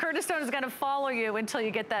sometimes, yes, Curtis Stone is going to follow you until you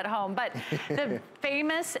get that home. But the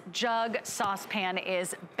famous jug saucepan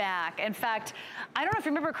is back. In fact, I don't know if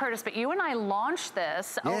you remember, Curtis, but you and I launched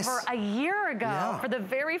this over a year ago for the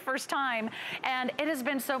very first time, and it has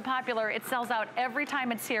been so popular. It sells out every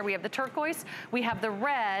time it's here. We have the turquoise, we have the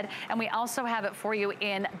red, and we also have it for you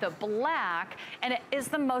in the black, and it is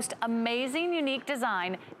the most amazing, unique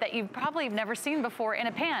design that you've probably never seen before in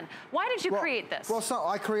a pan. Why did you create this? Well, so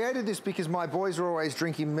I created this because my boys were always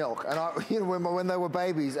drinking milk, and when they were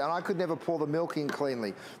babies, and I I could never pour the milk in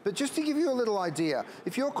cleanly. But just to give you a little idea,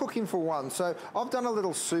 if you're cooking for one, so I've done a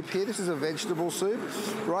little soup here. This is a vegetable soup,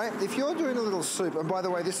 right? If you're doing a little soup, and by the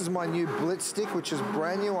way, this is my new Blitz stick, which is a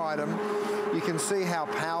brand new item. You can see how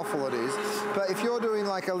powerful it is. But if you're doing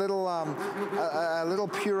like a little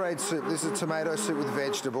pureed soup, this is a tomato soup with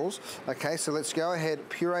vegetables. Okay, so let's go ahead,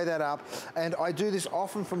 puree that up. And I do this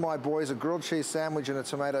often for my boys, a grilled cheese sandwich and a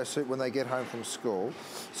tomato soup when they get home from school.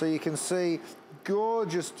 So you can see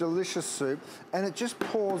gorgeous, delicious soup, and it just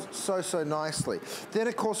pours so nicely. Then,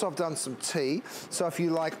 of course, I've done some tea. So if you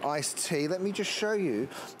like iced tea, let me just show you.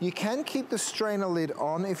 You can keep the strainer lid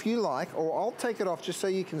on if you like, or I'll take it off just so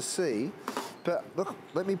you can see. But look,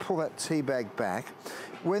 let me pull that tea bag back.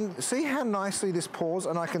 See how nicely this pours,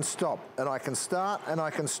 and I can stop, and I can start, and I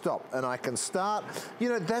can stop, and I can start. You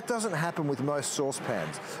know, that doesn't happen with most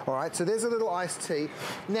saucepans. All right, so there's a little iced tea.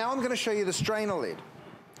 Now I'm gonna show you the strainer lid.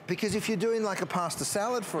 Because if you're doing like a pasta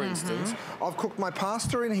salad, for instance, I've cooked my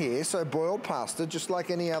pasta in here, so boiled pasta, just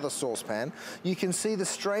like any other saucepan. You can see the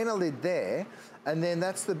strainer lid there, and then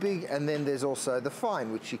that's the big, and then there's also the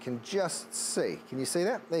fine, which you can just see. Can you see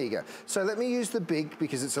that? There you go. So let me use the big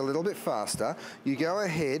because it's a little bit faster. You go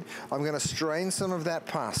ahead, I'm gonna strain some of that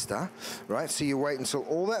pasta, right? So you wait until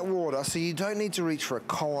all that water, so you don't need to reach for a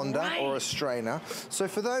colander or a strainer. So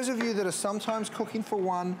for those of you that are sometimes cooking for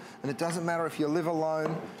one, and it doesn't matter if you live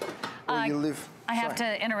alone or you live... I have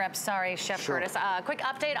to interrupt, sorry, Chef Curtis. Quick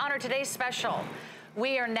update on our today's special.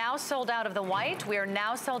 We are now sold out of the white. We are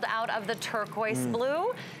now sold out of the turquoise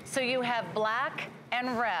blue. So you have black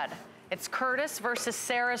and red. It's Curtis versus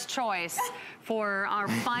Sarah's choice for our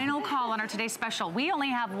final call on our today's special. We only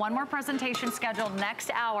have one more presentation scheduled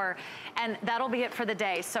next hour, and that'll be it for the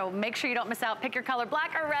day. So make sure you don't miss out. Pick your color,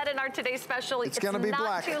 black or red, in our today's special. It's gonna be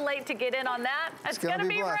black. It's not too late to get in on that. It's gonna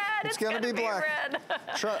be red. It's gonna be black.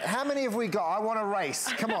 How many have we got? I want to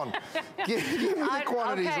race. Come on. Give me the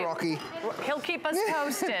quantities, okay. Rocky. He'll keep us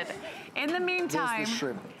posted. In the meantime, there's the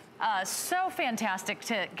shrimp. So fantastic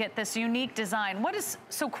to get this unique design. What is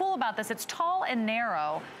so cool about this? It's tall and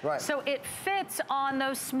narrow, so it fits on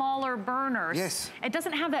those smaller burners. Yes. It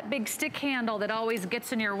doesn't have that big stick handle that always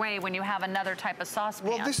gets in your way when you have another type of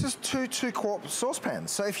saucepan. Well, this is two 2-quart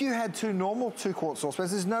saucepans. So if you had two normal 2-quart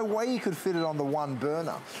saucepans, there's no way you could fit it on the one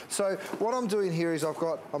burner. So what I'm doing here is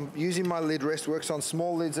I'm using my lid rest, works on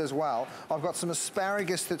small lids as well. I've got some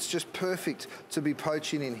asparagus that's just perfect to be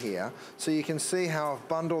poaching in here. So you can see how I've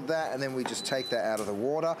bundled that, and then we just take that out of the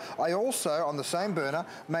water. I also, on the same burner,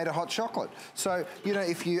 made a hot chocolate. So, you know,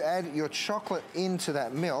 if you add your chocolate into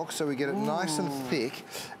that milk, so we get it nice and thick,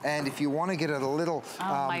 and if you want to get it a little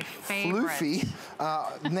floofy,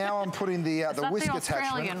 now I'm putting the whisk attachment.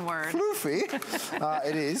 Australian word. Floofy,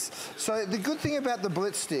 it is. So the good thing about the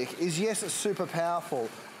Blitz stick is, yes, it's super powerful,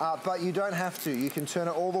 but you don't have to. You can turn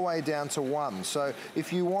it all the way down to 1. So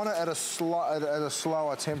if you want it at a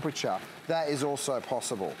slower temperature, that is also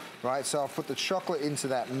possible, right? So I'll put the chocolate into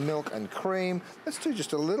that milk and cream. Let's do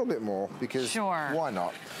just a little bit more because why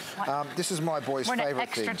not? This is my boy's favorite thing. We're in an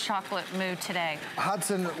extra chocolate mood today.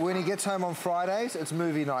 Hudson, when he gets home on Fridays, it's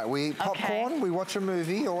movie night. We eat popcorn, we watch a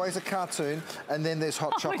movie, always a cartoon, and then there's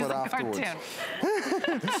hot chocolate afterwards.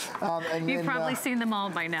 You've probably seen them all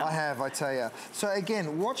by now. I have, I tell you. So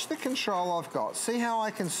again, watch the control I've got. See how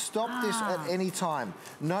I can stop this at any time.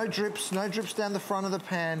 No drips down the front of the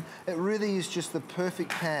pan. It really is just the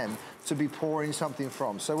perfect pan to be pouring something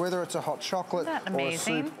from. So whether it's a hot chocolate or a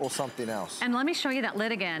soup or something else. And let me show you that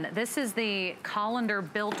lid again. This is the colander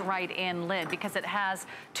built right in lid because it has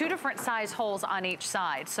 2 different size holes on each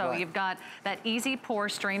side. So you've got that easy pour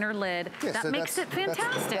strainer lid. That makes it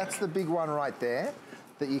fantastic. That's the big one right there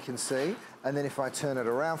that you can see. And then if I turn it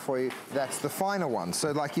around for you, that's the finer one.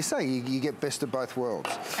 So like you say, you get best of both worlds.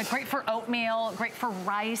 And great for oatmeal, great for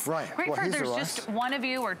rice. Right. Great for there's just one of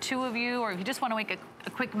you or 2 of you, or if you just want to make a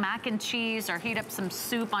quick mac and cheese or heat up some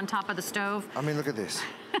soup on top of the stove. I mean, look at this.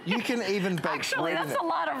 You can even bake bread in it. Actually, that's a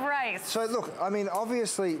lot of rice. So look, I mean,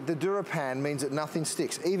 obviously the DuraPan means that nothing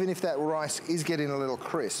sticks, even if that rice is getting a little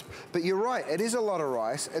crisp. But you're right, it is a lot of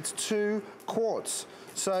rice. It's 2 quarts.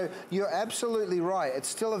 So you're absolutely right. It's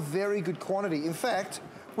still a very good quantity. In fact,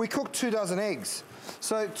 we cooked 2 dozen eggs.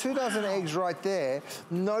 So 2 dozen eggs right there,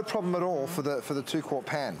 no problem at all for the 2-quart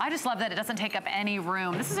pan. I just love that it doesn't take up any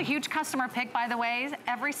room. This is a huge customer pick, by the way.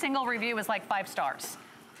 Every single review is like 5 stars.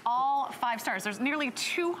 all 5 stars. There's nearly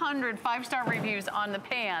 200 5-star reviews on the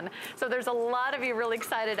pan. So there's a lot of you really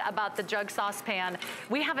excited about the jug saucepan.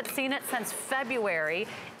 We haven't seen it since February.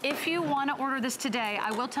 If you want to order this today,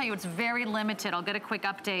 I will tell you it's very limited. I'll get a quick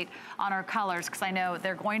update on our colors because I know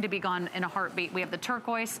they're going to be gone in a heartbeat. We have the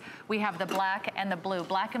turquoise, we have the black and the blue.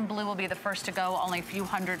 Black and blue will be the first to go, only a few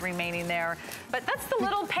hundred remaining there. But that's the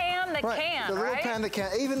little pan that can, the little right? pan that can.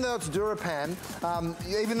 Even though it's DuraPan,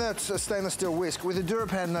 even though it's a stainless steel whisk, with a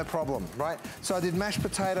DuraPan, no problem, right? So I did mashed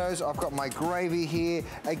potatoes, I've got my gravy here.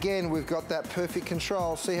 Again, we've got that perfect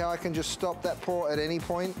control. See how I can just stop that pour at any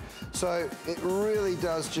point? So it really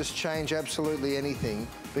does just change absolutely anything,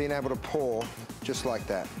 being able to pour just like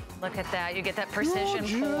that. Look at that. You get that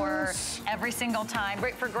precision pour every single time.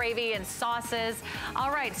 Great for gravy and sauces.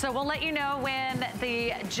 All right, so we'll let you know when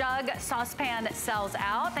the jug saucepan sells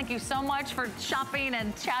out. Thank you so much for shopping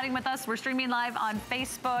and chatting with us. We're streaming live on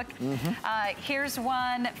Facebook. Here's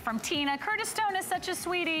one from Tina. Curtis Stone is such a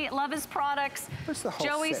sweetie. Love his products.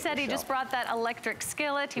 Joey said he just brought that electric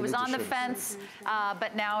skillet. He was on the fence,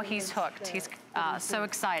 but now he's hooked. He's so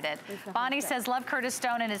excited. Bonnie says, love Curtis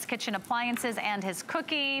Stone and his kitchen appliances and his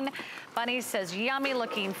cooking. Bunny says, yummy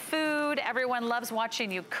looking food. Everyone loves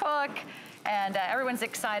watching you cook. And everyone's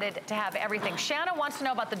excited to have everything. Shanna wants to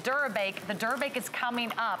know about the DuraBake. The DuraBake is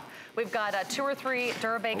coming up. We've got 2 or 3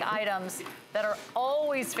 DuraBake items that are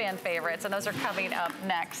always fan favorites, and those are coming up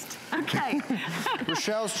next. Okay.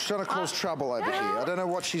 Rochelle's trying to cause trouble over here. I don't know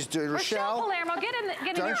what she's doing. Rochelle Palermo, get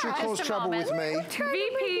in don't you cause trouble with me.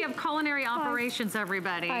 VP of Culinary Operations,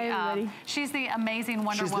 everybody. Hi, everybody. She's the amazing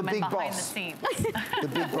Wonder Woman behind the scenes. The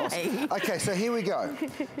big boss. Okay, so here we go.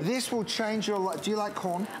 This will change your life. Do you like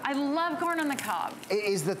corn? I love corn on the cob. It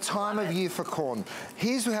is the time of year for corn.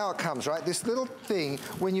 Here's how it comes, right? This little thing,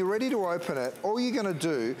 when you're ready to open it, all you're gonna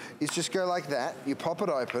do is just go like that. You pop it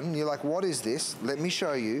open. You're like, what is this? Let me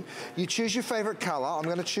show you. You choose your favorite color. I'm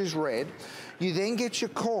gonna choose red. You then get your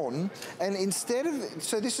corn, and instead of,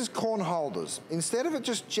 so this is corn holders. Instead of it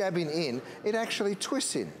just jabbing in, it actually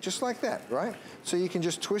twists in, just like that, right? So you can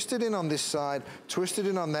just twist it in on this side, twist it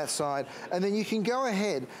in on that side, and then you can go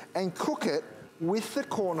ahead and cook it with the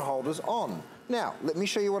corn holders on. Now, let me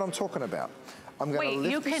show you what I'm talking about. I'm going to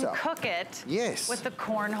lift this up. Wait, you can cook it yes. with the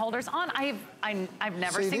corn holders on? I've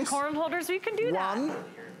never seen corn holders where you can do that. 1,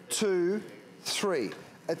 2, 3.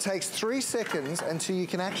 It takes 3 seconds until you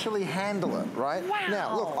can actually handle it, right? Wow.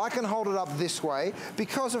 Now, look, I can hold it up this way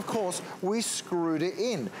because, of course, we screwed it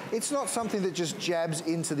in. It's not something that just jabs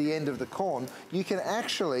into the end of the corn. You can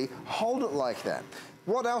actually hold it like that.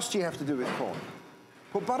 What else do you have to do with corn?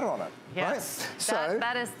 Put butter on it, yes. right? So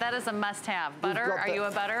that is a must-have. Butter, are you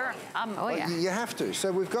a butter? Oh yeah. You have to.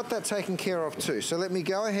 So we've got that taken care of too. So let me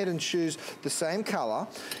go ahead and choose the same color.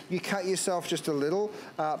 You cut yourself just a little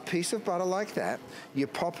piece of butter like that. You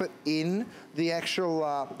pop it in the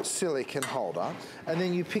actual silicone holder, and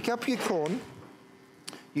then you pick up your corn.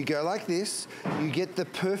 You go like this, you get the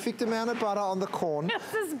perfect amount of butter on the corn.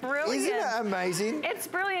 This is brilliant. Isn't it amazing? It's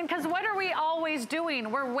brilliant, because what are we always doing?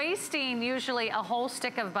 We're wasting usually a whole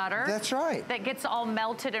stick of butter. That's right. That gets all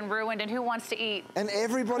melted and ruined, and who wants to eat and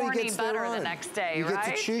everybody corny gets butter their own. The next day, you right?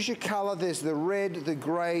 get to choose your color. There's the red, the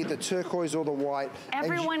gray, the turquoise, or the white.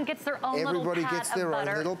 Everyone gets their own little Everybody pat gets of their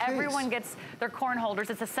butter. own little piece. Everyone gets their corn holders.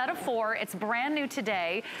 It's a set of 4. It's brand new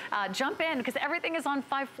today. Jump in, because everything is on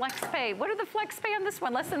 5 flex pay. What are the flex pay on this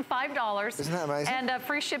one? Less than $5. Isn't that amazing? And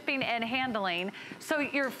free shipping and handling. So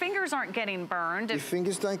your fingers aren't getting burned. Your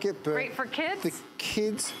fingers don't get burned. Great for kids. The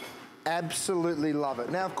kids absolutely love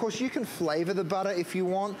it. Now, of course, you can flavor the butter if you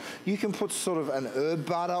want. You can put sort of an herb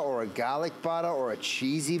butter or a garlic butter or a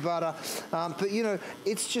cheesy butter. But, you know,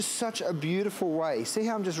 it's just such a beautiful way. See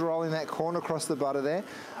how I'm just rolling that corn across the butter there?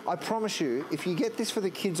 I promise you, if you get this for the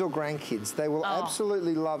kids or grandkids, they will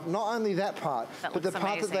absolutely love not only that part, but the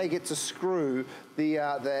part that they get to screw the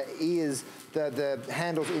ears, the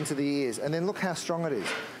handles into the ears. And then look how strong it is.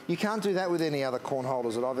 You can't do that with any other corn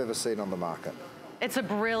holders that I've ever seen on the market. It's a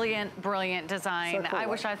brilliant, brilliant design. So cool, I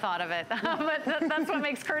wish I thought of it. But that's what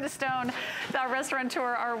makes Curtis Stone, our restaurateur,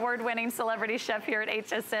 our award-winning celebrity chef here at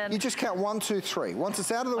HSN. You just count 1, 2, 3. Once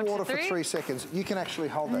it's out of the water for 3 seconds, you can actually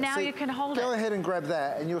hold that. Now you can hold it. Go ahead and grab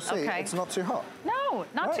that, and you'll see it's not too hot. No,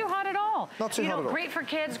 not too hot at all. Not too hot at all. Great for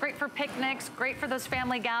kids, great for picnics, great for those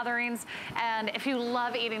family gatherings. And if you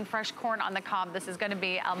love eating fresh corn on the cob, this is going to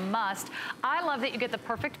be a must. I love that you get the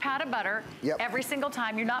perfect pat of butter every single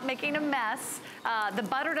time. You're not making a mess. The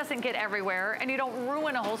butter doesn't get everywhere, and you don't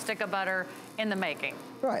ruin a whole stick of butter in the making.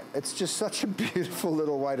 Right, it's just such a beautiful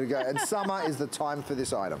little way to go. And summer is the time for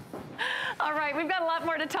this item. All right, we've got a lot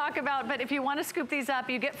more to talk about, but if you want to scoop these up,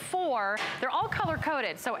 you get 4. They're all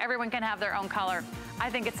color-coded, so everyone can have their own color. I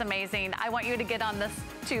think it's amazing. I want you to get on this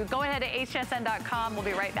too. Go ahead to hsn.com. We'll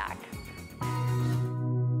be right back.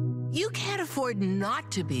 You can't afford not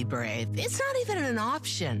to be brave. It's not even an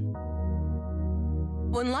option.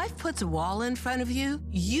 When life puts a wall in front of you,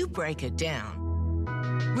 you break it down.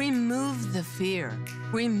 Remove the fear.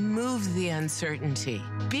 Remove the uncertainty.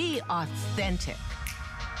 Be authentic.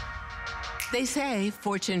 They say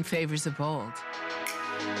fortune favors the bold.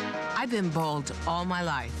 I've been bold all my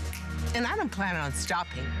life, and I don't plan on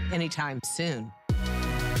stopping anytime soon.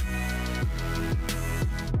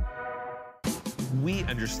 We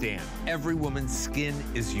understand every woman's skin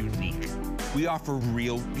is unique. We offer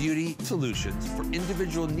real beauty solutions for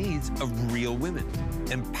individual needs of real women,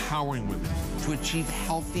 empowering women to achieve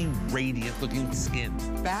healthy, radiant-looking skin,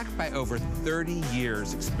 backed by over 30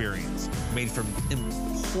 years' experience, made from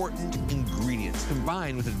important ingredients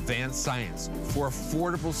combined with advanced science for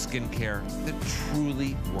affordable skincare that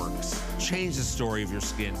truly works. Change the story of your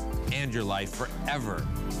skin and your life forever.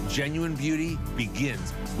 Genuine beauty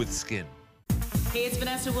begins with skin. Hey, it's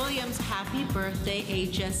Vanessa Williams. Happy birthday,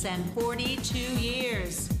 HSN. 42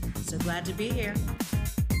 years. So glad to be here.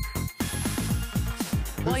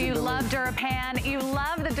 Well, you love DuraPan. You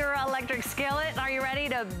love the Dura electric skillet. Are you ready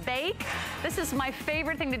to bake? This is my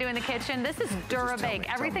favorite thing to do in the kitchen. This is DuraBake.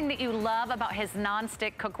 Everything that you love about his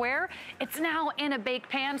non-stick cookware, it's now in a bake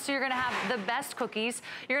pan, so you're gonna have the best cookies.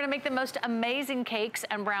 You're gonna make the most amazing cakes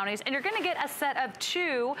and brownies, and you're gonna get a set of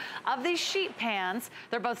 2 of these sheet pans.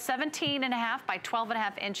 They're both 17.5 by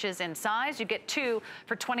 12.5 inches in size. You get 2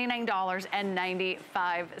 for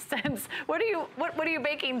 $29.95. What are you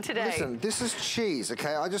baking today? Listen, this is cheese,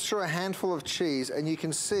 okay? I just threw a handful of cheese and you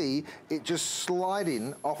can see it just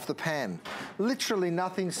sliding off the pan. Literally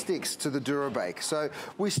nothing sticks to the DuraBake. So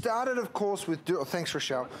we started, of course, with, thanks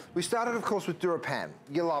Rochelle. We started, of course, with DuraPan.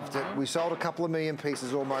 You loved it. We sold a couple of million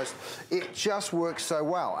pieces almost. It just works so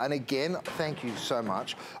well. And again, thank you so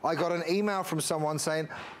much. I got an email from someone saying,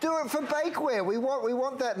 do it for bakeware. We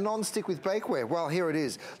want that non-stick with bakeware. Well, here it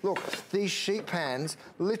is. Look, these sheet pans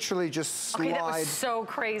literally just slide. Okay, that was so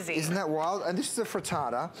crazy. Isn't that wild? And this is a frittata.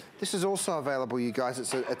 This is also available, you guys.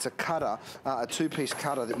 It's a cutter, a 2-piece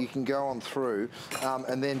cutter that you can go on through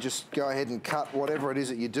and then just go ahead and cut whatever it is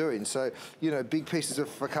that you're doing. So, you know, big pieces of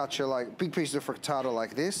frittata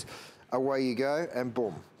like this, away you go, and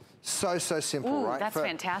boom. So simple, right? That's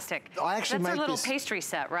fantastic. I actually that's make a little this pastry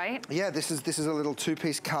set, right? Yeah, this is a little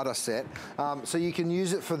 2-piece cutter set. So you can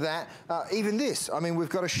use it for that. Even this, I mean, we've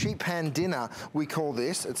got a sheet pan dinner, we call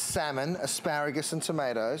this. It's salmon, asparagus, and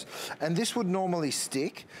tomatoes. And this would normally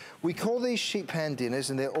stick. We call these sheet pan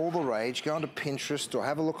dinners, and they're all the rage. Go onto Pinterest or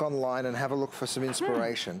have a look online and have a look for some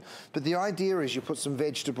inspiration. But the idea is you put some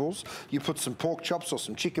vegetables, you put some pork chops or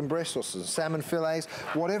some chicken breasts or some salmon fillets,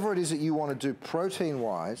 whatever it is that you want to do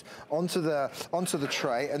protein-wise, onto the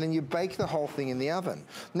tray, and then you bake the whole thing in the oven.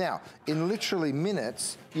 Now, in literally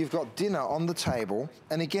minutes, you've got dinner on the table,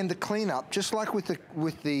 and again, the cleanup, just like with the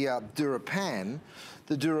DuraPan,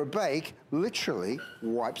 the DuraBake literally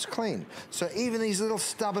wipes clean. So even these little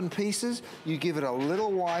stubborn pieces, you give it a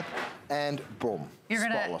little wipe, and boom.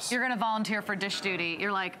 Spotless. You're gonna volunteer for dish duty.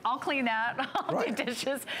 You're like, I'll clean that, I'll do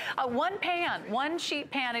dishes. One pan, one sheet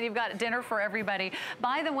pan, and you've got dinner for everybody.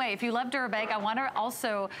 By the way, if you love DuraBake, I want to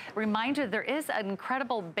also remind you there is an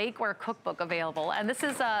incredible bakeware cookbook available, and this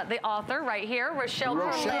is the author right here, Rochelle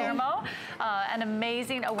Palermo, an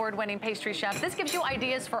amazing award-winning pastry chef. This gives you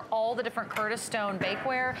ideas for all the different Curtis Stone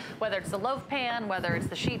bakeware, whether it's the loaf pan, whether it's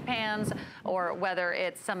the sheet pans, or whether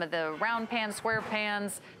it's some of the round pans, square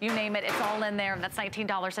pans, you name it, it's all in there. That's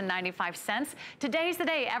 $19.95. Today's the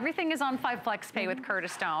day. Everything is on 5 Flex Pay with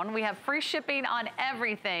Curtis Stone. We have free shipping on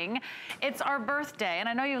everything. It's our birthday, and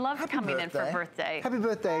I know you love coming in for birthday. Happy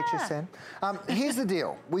birthday, HSN. Here's the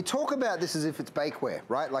deal. We talk about this as if it's bakeware,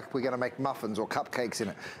 right? Like we're going to make muffins or cupcakes in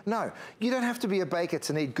it. No, you don't have to be a baker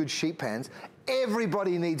to need good sheet pans.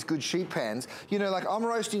 Everybody needs good sheet pans. You know, like I'm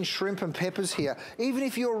roasting shrimp and peppers here. Even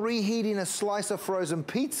if you're reheating a slice of frozen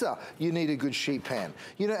pizza, you need a good sheet pan.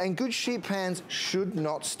 You know, and good sheet pans should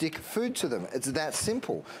not stick food to them. It's that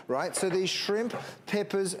simple, right? So these shrimp,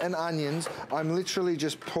 peppers, and onions, I'm literally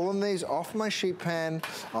just pulling these off my sheet pan.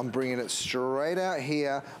 I'm bringing it straight out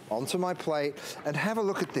here onto my plate. And have a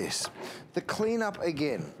look at this. The cleanup,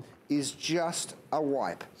 again, is just a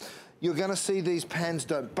wipe. You're going to see these pans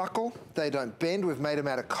don't buckle, they don't bend. We've made them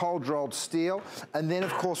out of cold rolled steel. And then,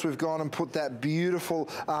 of course, we've gone and put that beautiful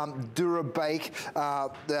DuraBake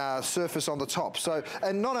surface on the top. So,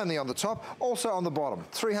 and not only on the top, also on the bottom,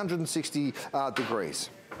 360 degrees.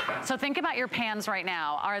 So think about your pans right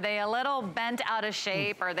now. Are they a little bent out of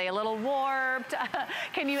shape? Are they a little warped?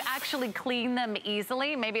 Can you actually clean them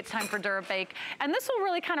easily? Maybe it's time for DuraBake. And this will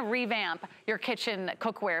really kind of revamp your kitchen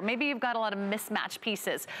cookware. Maybe you've got a lot of mismatched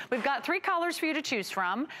pieces. We've got 3 colors for you to choose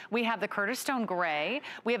from. We have the Curtis Stone Gray.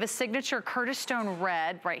 We have a signature Curtis Stone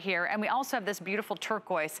Red right here. And we also have this beautiful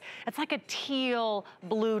turquoise. It's like a teal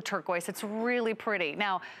blue turquoise. It's really pretty.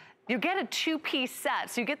 Now, you get a 2-piece set,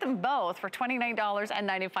 so you get them both for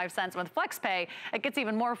 $29.95 with FlexPay. It gets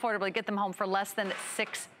even more affordable. You get them home for less than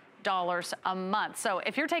 $6 a month. So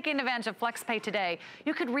if you're taking advantage of FlexPay today,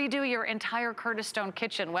 you could redo your entire Curtis Stone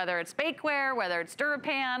kitchen, whether it's bakeware, whether it's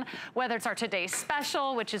DuraPan, whether it's our today's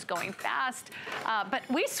special, which is going fast. But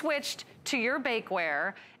we switched to your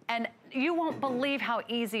bakeware, and you won't believe how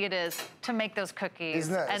easy it is to make those cookies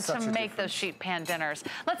and to make those sheet pan dinners.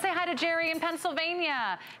 Let's say hi to Jerry in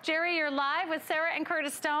Pennsylvania. Jerry, you're live with Sarah and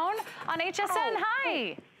Curtis Stone on HSN.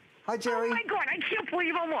 Hi. Hi, Jerry. Oh, my God, I can't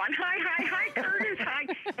believe I'm on. Hi, Curtis, hi.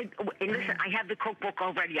 And listen, I have the cookbook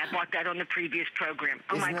already. I bought that on the previous program.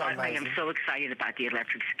 Oh, my God, I am so excited about the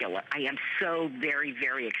electric skillet. I am so very,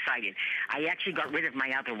 very excited. I actually got rid of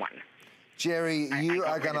my other one. Jerry, you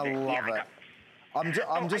are going to love it. I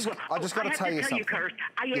just got to tell you something. Curtis,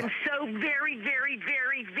 I am so very, very,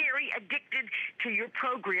 very, very addicted to your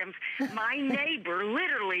programs. My neighbor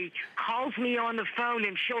literally calls me on the phone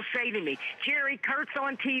and she'll say to me, Jerry, Kurt's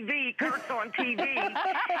on TV, Kurt's on TV.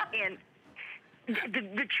 And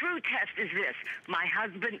the true test is this. My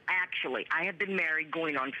husband I have been married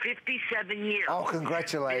going on 57 years. Oh,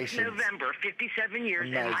 congratulations. This November, 57 years.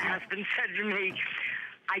 Amazing. And my husband said to me,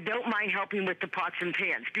 I don't mind helping with the pots and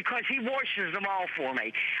pans because he washes them all for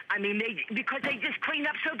me. I mean, because they just clean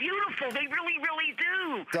up so beautiful. They really, really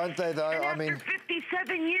do. Don't they, though? And after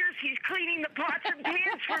 57 years, he's cleaning the pots and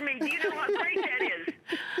pans for me. Do you know how great that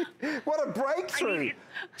is? What a breakthrough. I mean,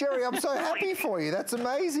 Jerry, I'm so happy for you. That's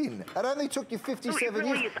amazing. It only took you 57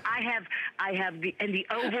 years. Is. I have the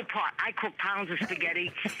oval pot. I cook pounds of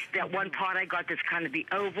spaghetti. That one pot I got that's kind of the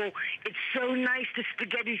oval. It's so nice. The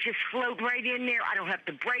spaghettis just float right in there. I don't have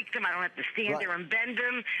to break them. I don't have to stand there and bend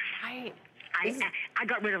them. Right. I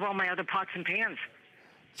got rid of all my other pots and pans.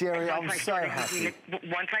 Jerry, I'm so happy.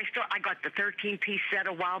 Once I got the 13-piece set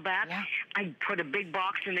a while back. Yeah. I put a big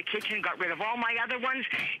box in the kitchen, got rid of all my other ones,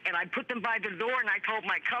 and I put them by the door, and I told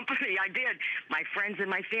my company, my friends and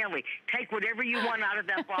my family, take whatever you want out of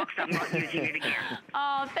that box. I'm not using it again.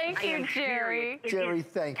 Oh, thank you, Jerry. Jerry,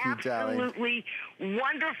 thank you, darling. Absolutely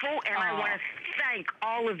wonderful, and I want to thank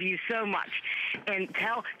all of you so much. And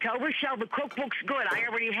tell Rochelle the cookbook's good. I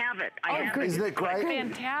already have it. Isn't it great?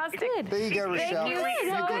 Fantastic. There you go,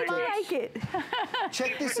 Rochelle. I like it.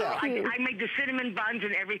 Check this out. I made the cinnamon buns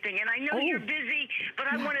and everything, and I know you're busy, but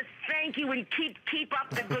I want to thank you and keep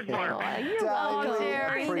up the good work.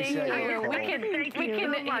 Jerry, thank you. Thank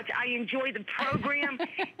you so much. I enjoy the program,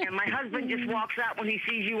 and my husband just walks out when he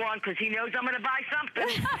sees you on because he knows I'm going to buy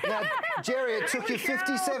something. Now, Jerry, it took you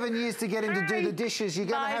 57 years to get him to do the dishes. You're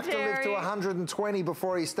going to have to live to 120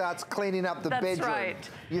 before he starts cleaning up the bedroom. That's right.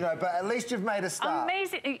 You know, but at least you've made a start.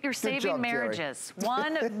 Amazing. You're saving marriages.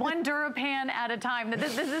 One DuraPan at a time.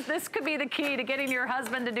 This could be the key to getting your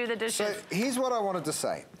husband to do the dishes. So here's what I wanted to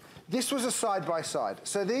say. This was a side-by-side.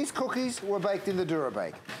 So these cookies were baked in the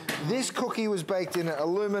DuraBake. This cookie was baked in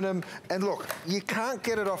aluminum. And look, you can't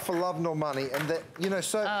get it off for love nor money. And that, you know,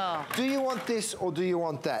 so do you want this or do you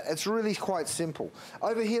want that? It's really quite simple.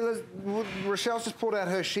 Over here, Rochelle's just pulled out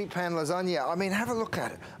her sheet pan lasagna. I mean, have a look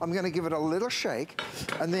at it. I'm going to give it a little shake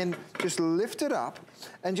and then just lift it up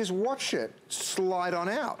and just watch it slide on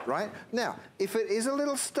out, right? Now, if it is a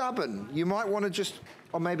little stubborn, you might want to just,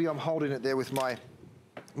 or maybe I'm holding it there with my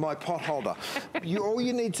pot holder. All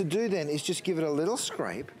you need to do then is just give it a little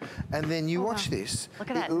scrape, and then you watch this. Look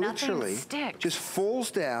at that, it literally nothing just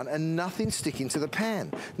falls down and nothing's sticking to the pan.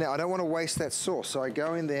 Now, I don't want to waste that sauce, so I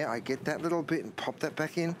go in there, I get that little bit and pop that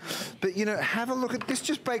back in. But, you know, have a look at this.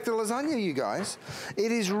 Just baked a lasagna, you guys.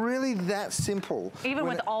 It is really that simple. Even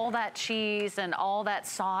with all that cheese and all that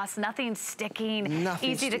sauce, nothing sticking,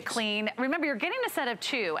 easy to clean. Remember, you're getting a set of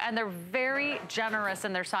 2, and they're very generous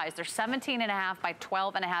in their size. They're 17.5 by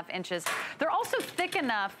 12.5 inches. They're also thick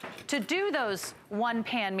enough to do those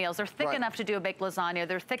one-pan meals. They're thick enough to do a baked lasagna.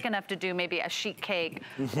 They're thick enough to do maybe a sheet cake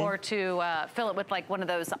or to fill it with like one of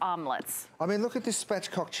those omelets. I mean, look at this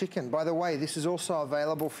spatchcock chicken. By the way, this is also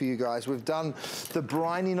available for you guys. We've done the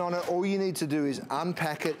brining on it. All you need to do is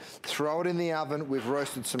unpack it, throw it in the oven. We've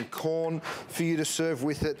roasted some corn for you to serve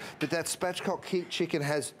with it. But that spatchcock chicken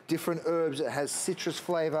has different herbs. It has citrus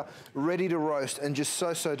flavor, ready to roast, and just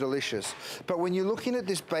so delicious. But when you're looking at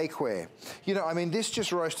this bakeware. You know, I mean, this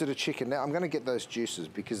just roasted a chicken. Now, I'm gonna get those juices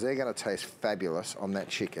because they're gonna taste fabulous on that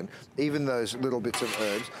chicken, even those little bits of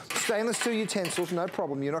herbs. Stainless steel utensils, no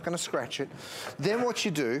problem, you're not gonna scratch it. Then what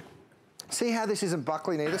you do, see how this isn't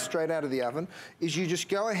buckling either, straight out of the oven, is you just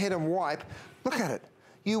go ahead and wipe, look at it.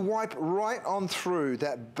 You wipe right on through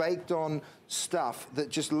that baked on stuff that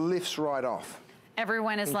just lifts right off.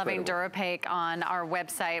 Everyone is loving DuraBake on our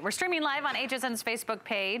website. We're streaming live on HSN's Facebook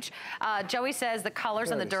page. Joey says the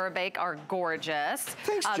colors on the DuraBake are gorgeous.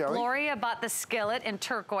 Thanks, Joey. Gloria bought the skillet in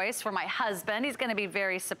turquoise for my husband. He's going to be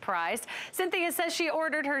very surprised. Cynthia says she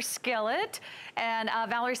ordered her skillet. And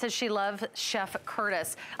Valerie says she loves Chef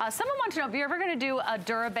Curtis. Someone wants to know if you're ever going to do a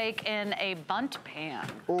DuraBake in a bundt pan.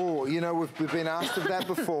 Oh, you know, we've been asked of that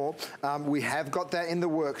before. We have got that in the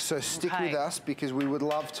works, so stick with us because we would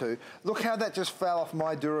love to. Look how that just fell off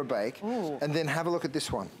my DuraBake. Ooh. And then have a look at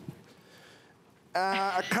this one.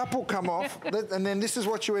 A couple come off, and then this is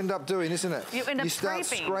what you end up doing, isn't it? You end up start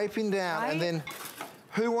scraping down, right? And then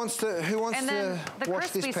who wants to wash this pan? The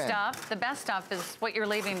crispy stuff, the best stuff is what you're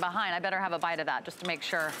leaving behind. I better have a bite of that just to make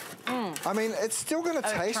sure. I mean, it's still going to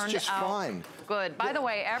taste just fine. Good. By the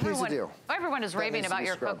way, everyone is raving about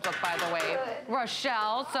your cookbook, by the way.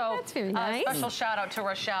 Rochelle, so that's very nice. Special shout out to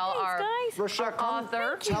Rochelle, our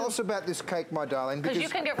author. Tell us about this cake, my darling. Because you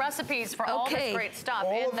can get recipes for all this great stuff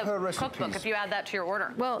in the cookbook if you add that to your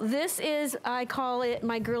order. Well, this is, I call it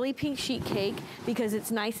my girly pink sheet cake because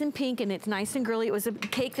it's nice and pink and it's nice and girly. It was a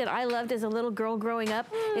cake that I loved as a little girl growing up.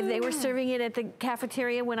 If they were serving it at the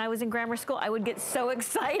cafeteria when I was in grammar school, I would get so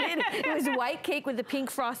excited. It was white cake with the pink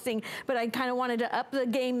frosting, but I kind of wanted to up the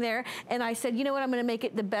game there. And I said, you know what, I'm going to make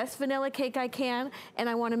it the best vanilla cake I can, and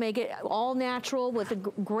I want to make it all natural with a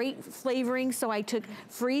great flavoring. So I took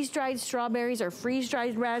freeze-dried strawberries or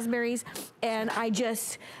freeze-dried raspberries, and I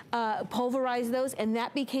just pulverized those, and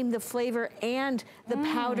that became the flavor and the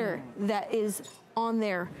powder that is on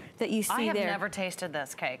there that you see there. I have never tasted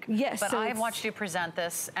this cake. Yes. But I've watched you present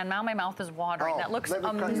this, and now my mouth is watering. That looks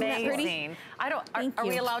amazing. Are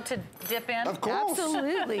we allowed to dip in? Of course.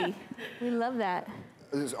 Absolutely. We love that.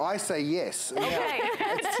 I say yes. Okay.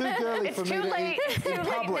 It's too girly for me to eat in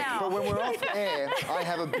public, but when we're off air, I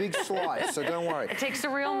have a big slice, so don't worry. It takes a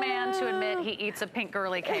real man to admit he eats a pink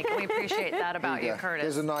girly cake, and we appreciate that about you, Curtis.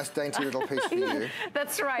 There's a nice dainty little piece for you.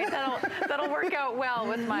 That's right. That'll work out well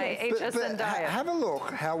with my HSN diet. Have a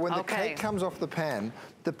look how when the cake comes off the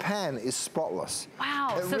pan is spotless.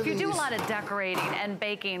 Wow. So if you do a lot of decorating and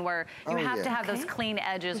baking where you have to have those clean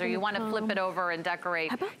edges or you want to flip it over and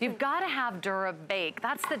decorate, you've got to have DuraBake.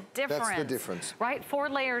 That's the difference. That's the difference. Right? 4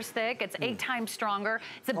 layers thick. It's 8 times stronger.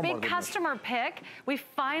 It's a big customer pick. We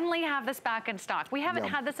finally have this back in stock. We haven't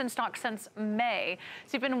had this in stock since May.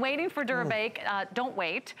 So you've been waiting for DuraBake. Don't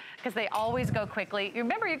wait, because they always go quickly. You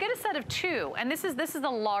remember, you get a set of 2, and this is the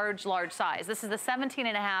large size. This is the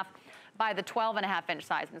 17.5 by the 12.5-inch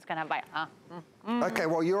size. I'm just gonna have by Okay,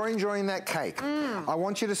 well, you're enjoying that cake. I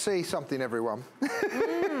want you to see something, everyone.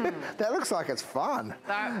 That looks like it's fun.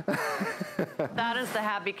 That is the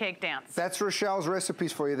happy cake dance. That's Rochelle's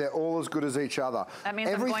recipes for you. They're all as good as each other. That means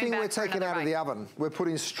everything we're taking out of the oven, we're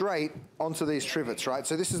putting straight onto these trivets, right?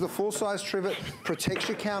 So this is the full-size trivet, protects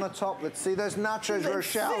your countertop. Let's see those nachos,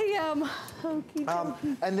 Rochelle.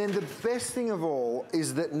 And then the best thing of all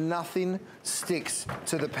is that nothing sticks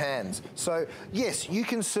to the pans. So yes, you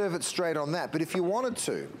can serve it straight on that, but if you wanted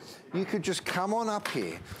to, you could just come on up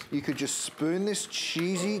here. You could just spoon this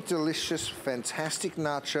cheesy, delicious, fantastic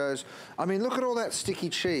nachos. I mean, look at all that sticky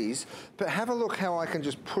cheese, but have a look how I can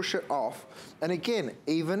just push it off. And again,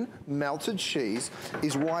 even melted cheese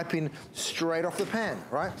is wiping straight off the pan,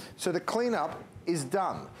 right? So the cleanup is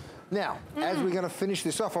done. Now, as we're gonna finish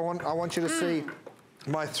this off, I want you to see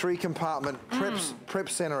my 3-compartment prep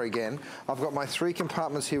center again. I've got my 3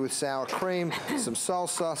 compartments here with sour cream, some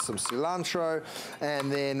salsa, some cilantro,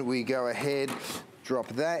 and then we go ahead, drop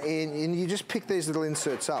that in, and you just pick these little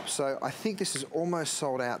inserts up. So I think this is almost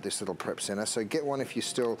sold out, this little prep center. So get one if they're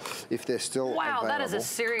still Wow, available. That is a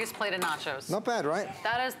serious plate of nachos. Not bad, right?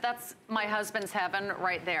 That's my husband's heaven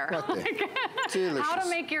right there. Right there. Delicious. How to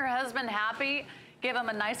make your husband happy? Give him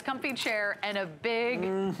a nice comfy chair and a big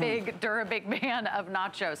DuraBake pan of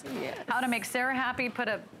nachos. Yes. How to make Sarah happy? Put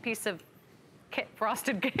a piece of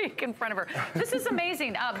frosted cake in front of her. This is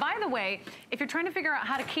amazing. By the way, if you're trying to figure out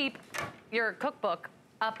how to keep your cookbook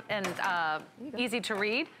up and easy to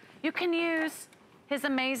read, you can use his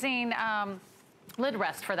amazing lid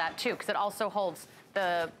rest for that too, because it also holds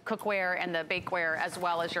the cookware and the bakeware as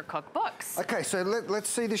well as your cookbooks. Okay, so let's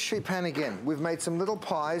see the sheet pan again. We've made some little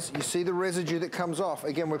pies. You see the residue that comes off.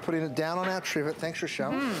 Again, we're putting it down on our trivet. Thanks,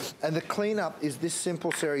 Rochelle. And the cleanup is this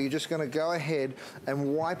simple, Sarah. You're just gonna go ahead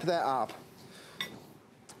and wipe that up.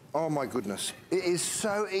 Oh my goodness. It is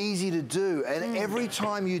so easy to do, and every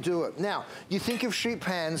time you do it. Now, you think of sheet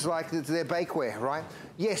pans like they're bakeware, right?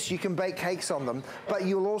 Yes, you can bake cakes on them, but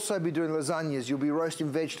you'll also be doing lasagnas, you'll be roasting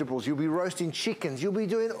vegetables, you'll be roasting chickens, you'll be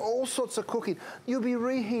doing all sorts of cooking. You'll be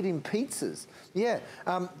reheating pizzas. Yeah.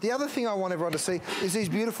 The other thing I want everyone to see is these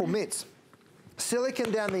beautiful mitts.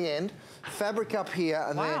 Silicone down the end, fabric up here,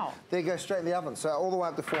 and they go straight in the oven. So all the way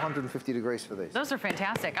up to 450 degrees for these. Those are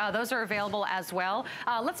fantastic. Those are available as well.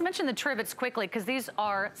 Let's mention the trivets quickly, because these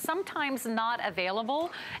are sometimes not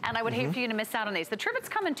available, and I would hate for you to miss out on these. The trivets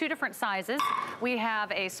come in 2 different sizes. We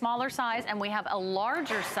have a smaller size and we have a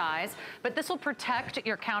larger size, but this will protect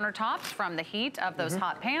your countertops from the heat of those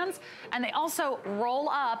hot pans. And they also roll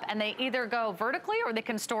up, and they either go vertically or they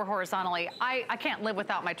can store horizontally. I can't live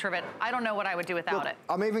without my trivet. I don't know what I would do without it.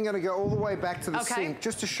 I'm even going to go all the way back to the sink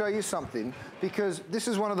just to show you something, because this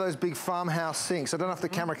is one of those big farmhouse sinks. I don't know if the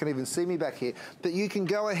camera can even see me back here, but you can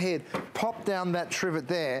go ahead, pop down that trivet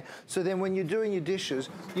there, so then when you're doing your dishes,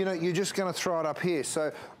 you know, you're just going to throw it up here.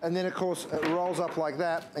 So, and then of course it rolls up like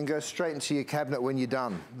that and goes straight into your cabinet when you're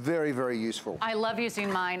done. Very, very useful. I love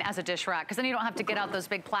using mine as a dish rack, because then you don't have to get out those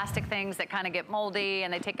big plastic things that kind of get moldy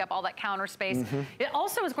and they take up all that counter space. It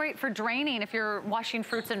also is great for draining. If you're washing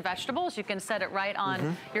fruits and vegetables, you can set it right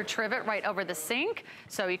on your trivet right over the sink,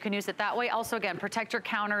 so you can use it that way. Also, again, protect your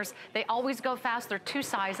counters. They always go fast. There are 2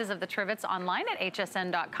 sizes of the trivets online at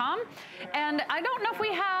hsn.com. And I don't know if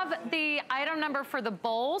we have the item number for the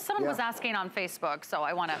bowls. Someone was asking on Facebook, so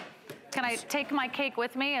I want to... Can I take my cake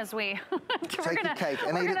with me as we... Take your cake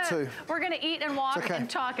and eat it too. We're going to eat and walk and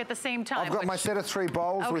talk at the same time. I've got my set of 3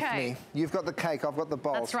 bowls with me. You've got the cake, I've got the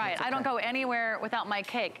bowls. That's right. I don't go anywhere without my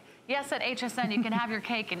cake. Yes, at HSN, you can have your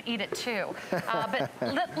cake and eat it too. But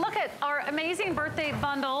look at our amazing birthday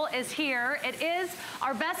bundle is here. It is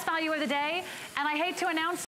our best value of the day. And I hate to announce